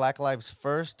include Black Lives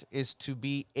first is to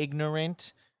be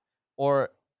ignorant or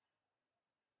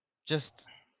just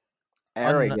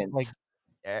Arrogant.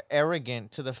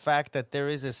 arrogant to the fact that there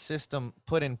is a system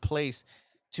put in place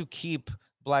to keep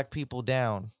Black people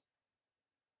down.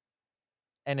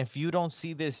 And if you don't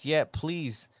see this yet,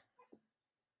 please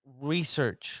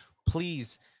research.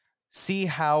 Please see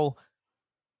how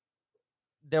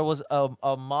there was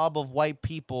a mob of white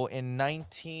people in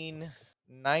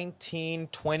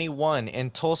 1921 in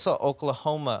Tulsa,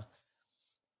 Oklahoma.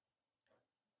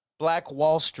 Black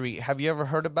Wall Street. Have you ever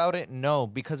heard about it? No,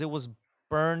 because it was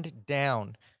burned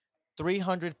down.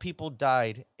 300 people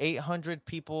died. 800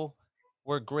 people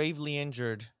were gravely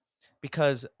injured.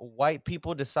 because white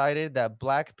people decided that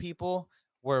black people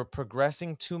were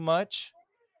progressing too much,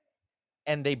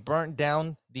 and they burnt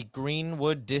down the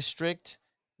Greenwood district,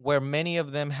 where many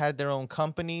of them had their own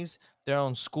companies, their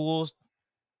own schools,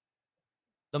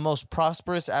 the most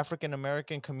prosperous African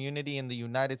American community in the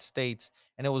United States,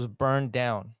 and it was burned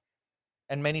down.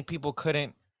 And many people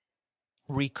couldn't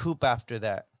recoup after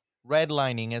that.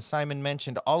 Redlining, as Simon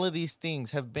mentioned, all of these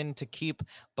things have been to keep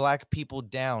black people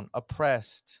down,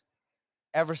 oppressed,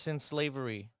 ever since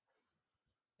slavery.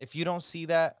 If you don't see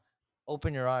that,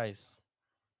 open your eyes.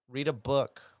 Read a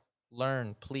book.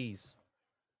 Learn, please.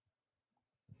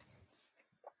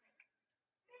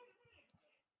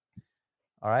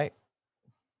 All right.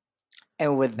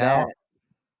 And with Now,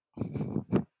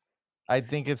 that, I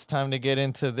think it's time to get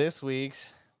into this week's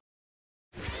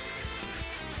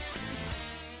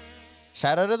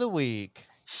shout out of the week.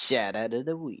 shout out of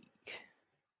the week.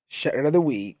 Shout out of the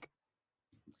week.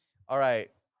 All right.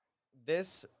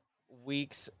 This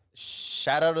week's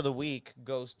shout out of the week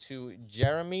goes to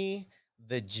Jeremy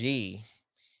the G.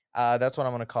 That's what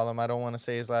I'm going to call him. I don't want to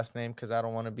say his last name because I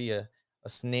don't want to be a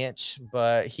snitch,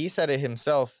 but he said it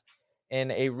himself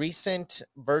in a recent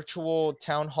virtual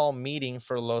town hall meeting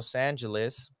for Los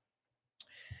Angeles.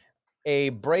 A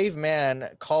brave man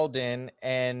called in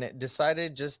and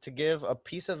decided just to give a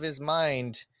piece of his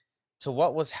mind to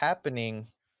what was happening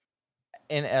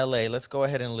in LA. Let's go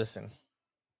ahead and listen.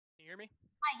 Can you hear me?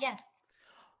 Hi, yes.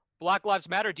 Black Lives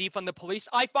Matter, defund the police.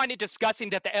 I find it disgusting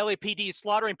that the LAPD is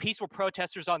slaughtering peaceful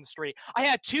protesters on the street. I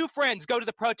had two friends go to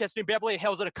the protest in Beverly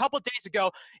Hills a couple of days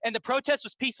ago, and the protest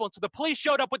was peaceful until the police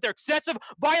showed up with their excessive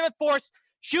violent force,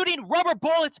 shooting rubber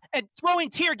bullets and throwing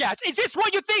tear gas. Is this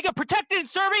what you think of protecting and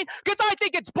serving? Because I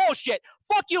think it's bullshit.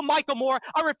 Fuck you, Michael Moore.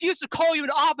 I refuse to call you an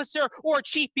officer or a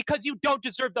chief because you don't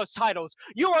deserve those titles.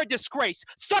 You are a disgrace.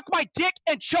 Suck my dick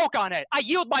and choke on it. I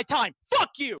yield my time.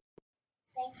 Fuck you.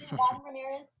 Thank you, Juan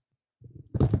Ramirez.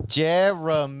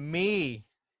 Jeremy,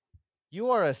 you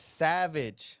are a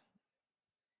savage.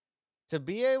 To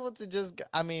be able to just,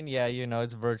 I mean, yeah, you know,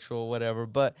 it's virtual, whatever,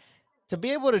 but to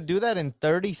be able to do that in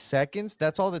 30 seconds,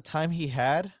 that's all the time he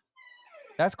had.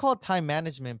 That's called time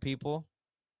management, people.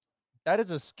 That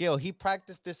is a skill. He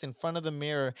practiced this in front of the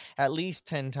mirror at least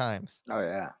 10 times. Oh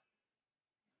yeah.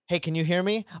 Hey, can you hear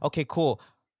me? Okay, cool.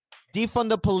 Defund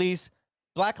the police.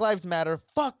 Black Lives Matter.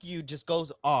 Fuck you just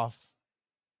goes off.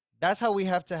 That's how we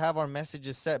have to have our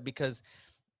messages set, because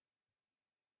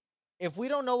if we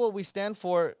don't know what we stand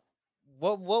for,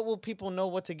 what will people know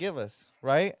what to give us,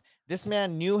 right? This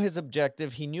man knew his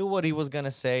objective. He knew what he was going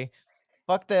to say.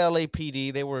 Fuck the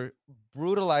LAPD. They were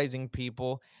brutalizing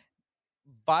people.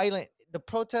 Violent. The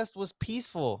protest was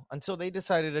peaceful until they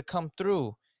decided to come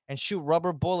through and shoot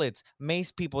rubber bullets,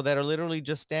 mace people that are literally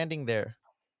just standing there.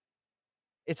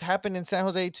 It's happened in San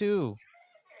Jose too.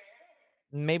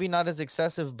 Maybe not as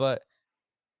excessive, but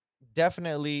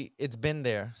definitely it's been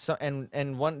there. So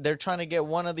and one, they're trying to get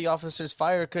one of the officers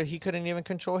fired because he couldn't even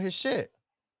control his shit.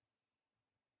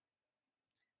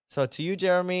 So to you,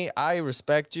 Jeremy, I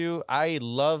respect you. I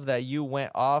love that you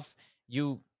went off.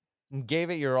 You gave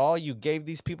it your all. You gave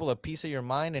these people a piece of your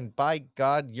mind, and by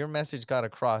God, your message got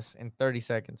across in 30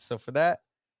 seconds. So for that,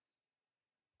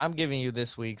 I'm giving you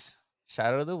this week's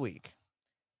shout out of the week.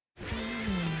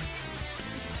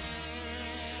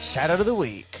 Shout out of the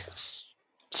week.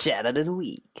 Shout out of the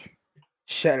week.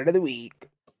 Shout out of the week.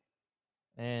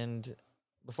 And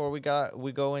before we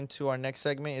go into our next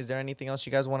segment, is there anything else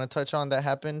you guys want to touch on that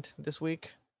happened this week?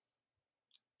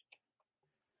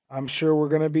 I'm sure we're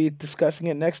going to be discussing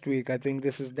it next week. I think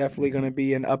this is definitely going to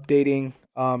be an updating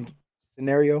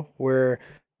scenario where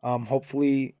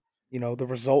hopefully, you know, the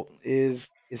result is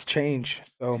change.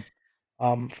 So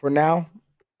for now,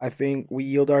 I think we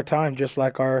yield our time, just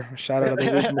like our shout out of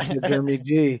the week, Mr. Jeremy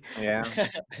G. Yeah.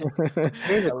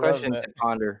 Here's I a love question that. to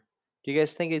ponder. Do you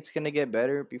guys think it's gonna get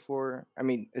better before? I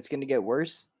mean, it's gonna get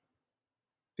worse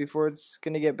before it's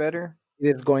gonna get better.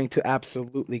 It is going to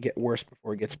absolutely get worse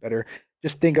before it gets better.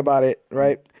 Just think about it,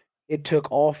 right? It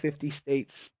took all 50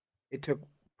 states, it took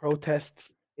protests,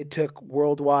 it took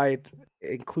worldwide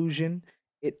inclusion,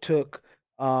 it took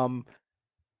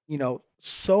you know,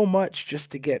 so much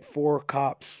just to get 4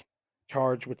 cops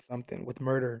charged with something, with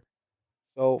murder.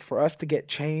 So for us to get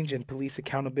change and police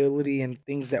accountability and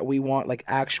things that we want, like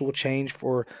actual change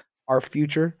for our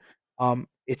future,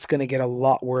 it's gonna get a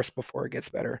lot worse before it gets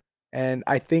better. And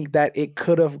I think that it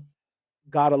could have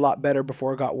got a lot better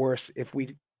before it got worse if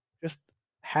we just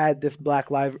had this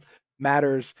Black Lives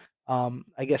Matters,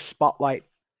 I guess, spotlight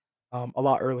a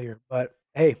lot earlier. But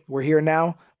hey, we're here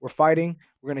now. We're fighting.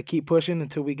 We're gonna keep pushing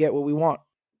until we get what we want,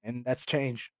 and that's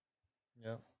change.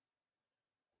 Yeah.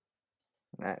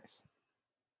 Nice.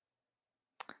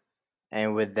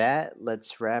 And with that,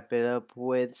 let's wrap it up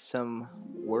with some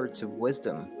words of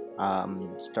wisdom.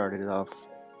 Started off,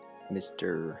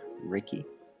 Mr. Ricky.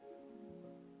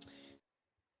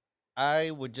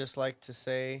 I would just like to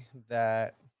say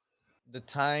that the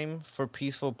time for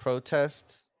peaceful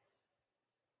protests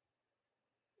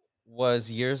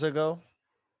was years ago.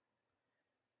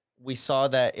 We saw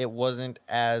that it wasn't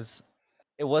as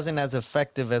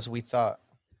effective as we thought.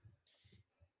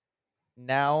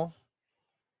 Now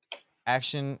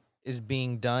action is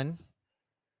being done.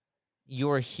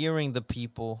 You're hearing the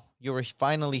people. You're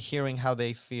finally hearing how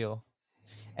they feel.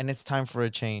 And it's time for a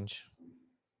change.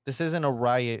 This isn't a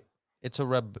riot. It's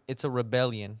a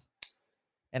rebellion.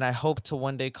 And I hope to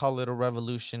one day call it a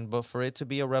revolution, but for it to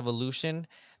be a revolution,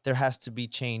 there has to be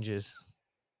changes.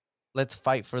 Let's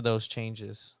fight for those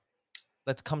changes.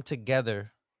 Let's come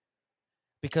together.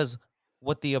 Because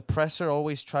what the oppressor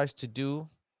always tries to do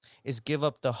is give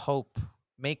up the hope,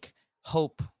 make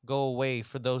hope go away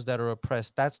for those that are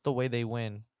oppressed. That's the way they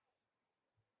win.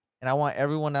 And I want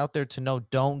everyone out there to know,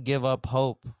 don't give up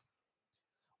hope.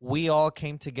 We all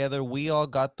came together. We all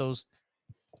got those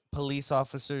police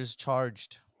officers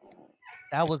charged.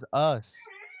 That was us.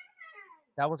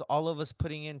 That was all of us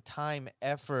putting in time,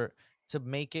 effort to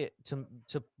make it,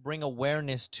 to bring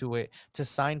awareness to it, to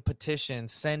sign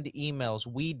petitions, send emails.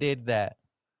 We did that.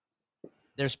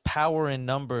 There's power in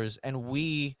numbers, and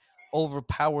we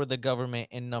overpower the government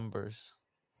in numbers.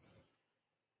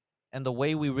 And the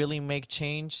way we really make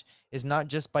change is not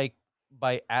just by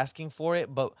asking for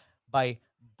it, but by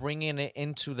bringing it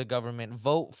into the government.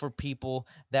 Vote for people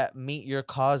that meet your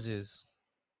causes.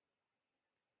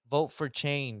 Vote for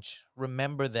change.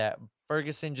 Remember that.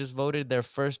 Ferguson just voted their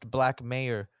first black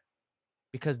mayor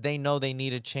because they know they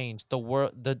need a change. The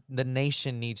world, the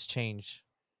nation needs change.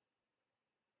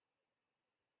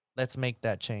 Let's make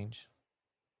that change.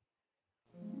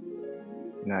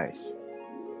 Nice.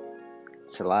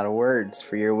 It's a lot of words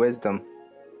for your wisdom.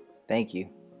 Thank you.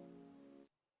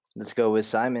 Let's go with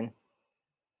Simon.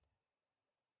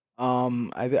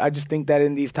 I just think that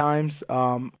in these times,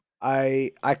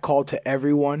 I call to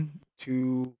everyone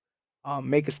to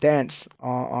make a stance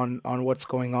on what's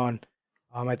going on.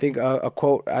 I think a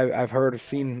quote I've heard of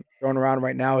seen thrown around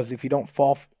right now is if you don't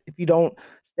if you don't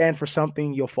stand for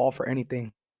something, you'll fall for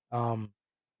anything. Um,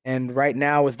 and right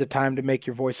now is the time to make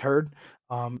your voice heard.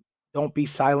 Um, don't be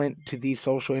silent to these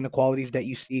social inequalities that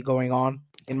you see going on.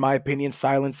 In my opinion,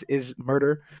 silence is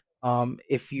murder.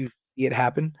 If you see it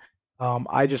happen,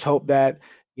 I just hope that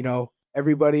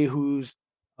everybody who's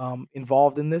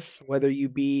involved in this, whether you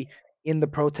be in the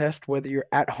protest, whether you're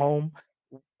at home,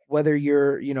 whether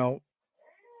you're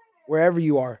wherever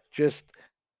you are, just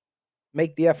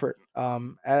make the effort.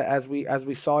 As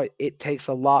we saw, it takes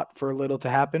a lot for a little to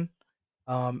happen,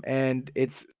 and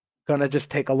it's gonna just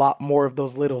take a lot more of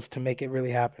those littles to make it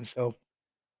really happen. So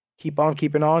keep on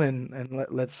keeping on, and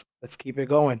let's keep it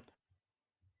going.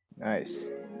 Nice.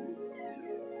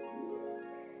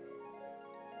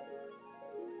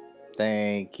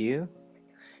 Thank you.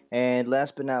 And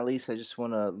last but not least, I just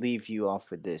want to leave you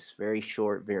off with this. Very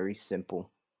short, very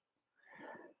simple.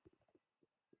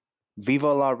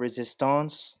 Viva la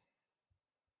resistance,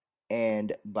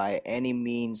 and by any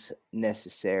means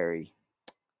necessary.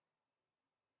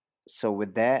 So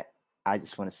with that, I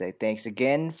just want to say thanks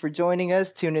again for joining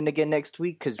us. Tune in again next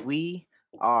week because we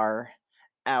are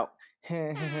out.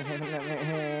 Hey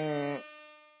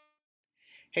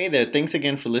there, thanks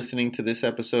again for listening to this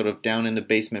episode of Down in the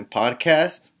Basement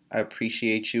podcast. I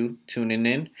appreciate you tuning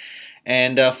in.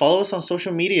 And follow us on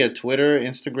social media, Twitter,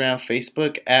 Instagram,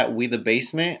 Facebook, at We The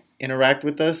Basement. Interact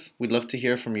with us. We'd love to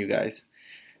hear from you guys.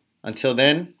 Until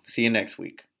then, see you next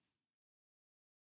week.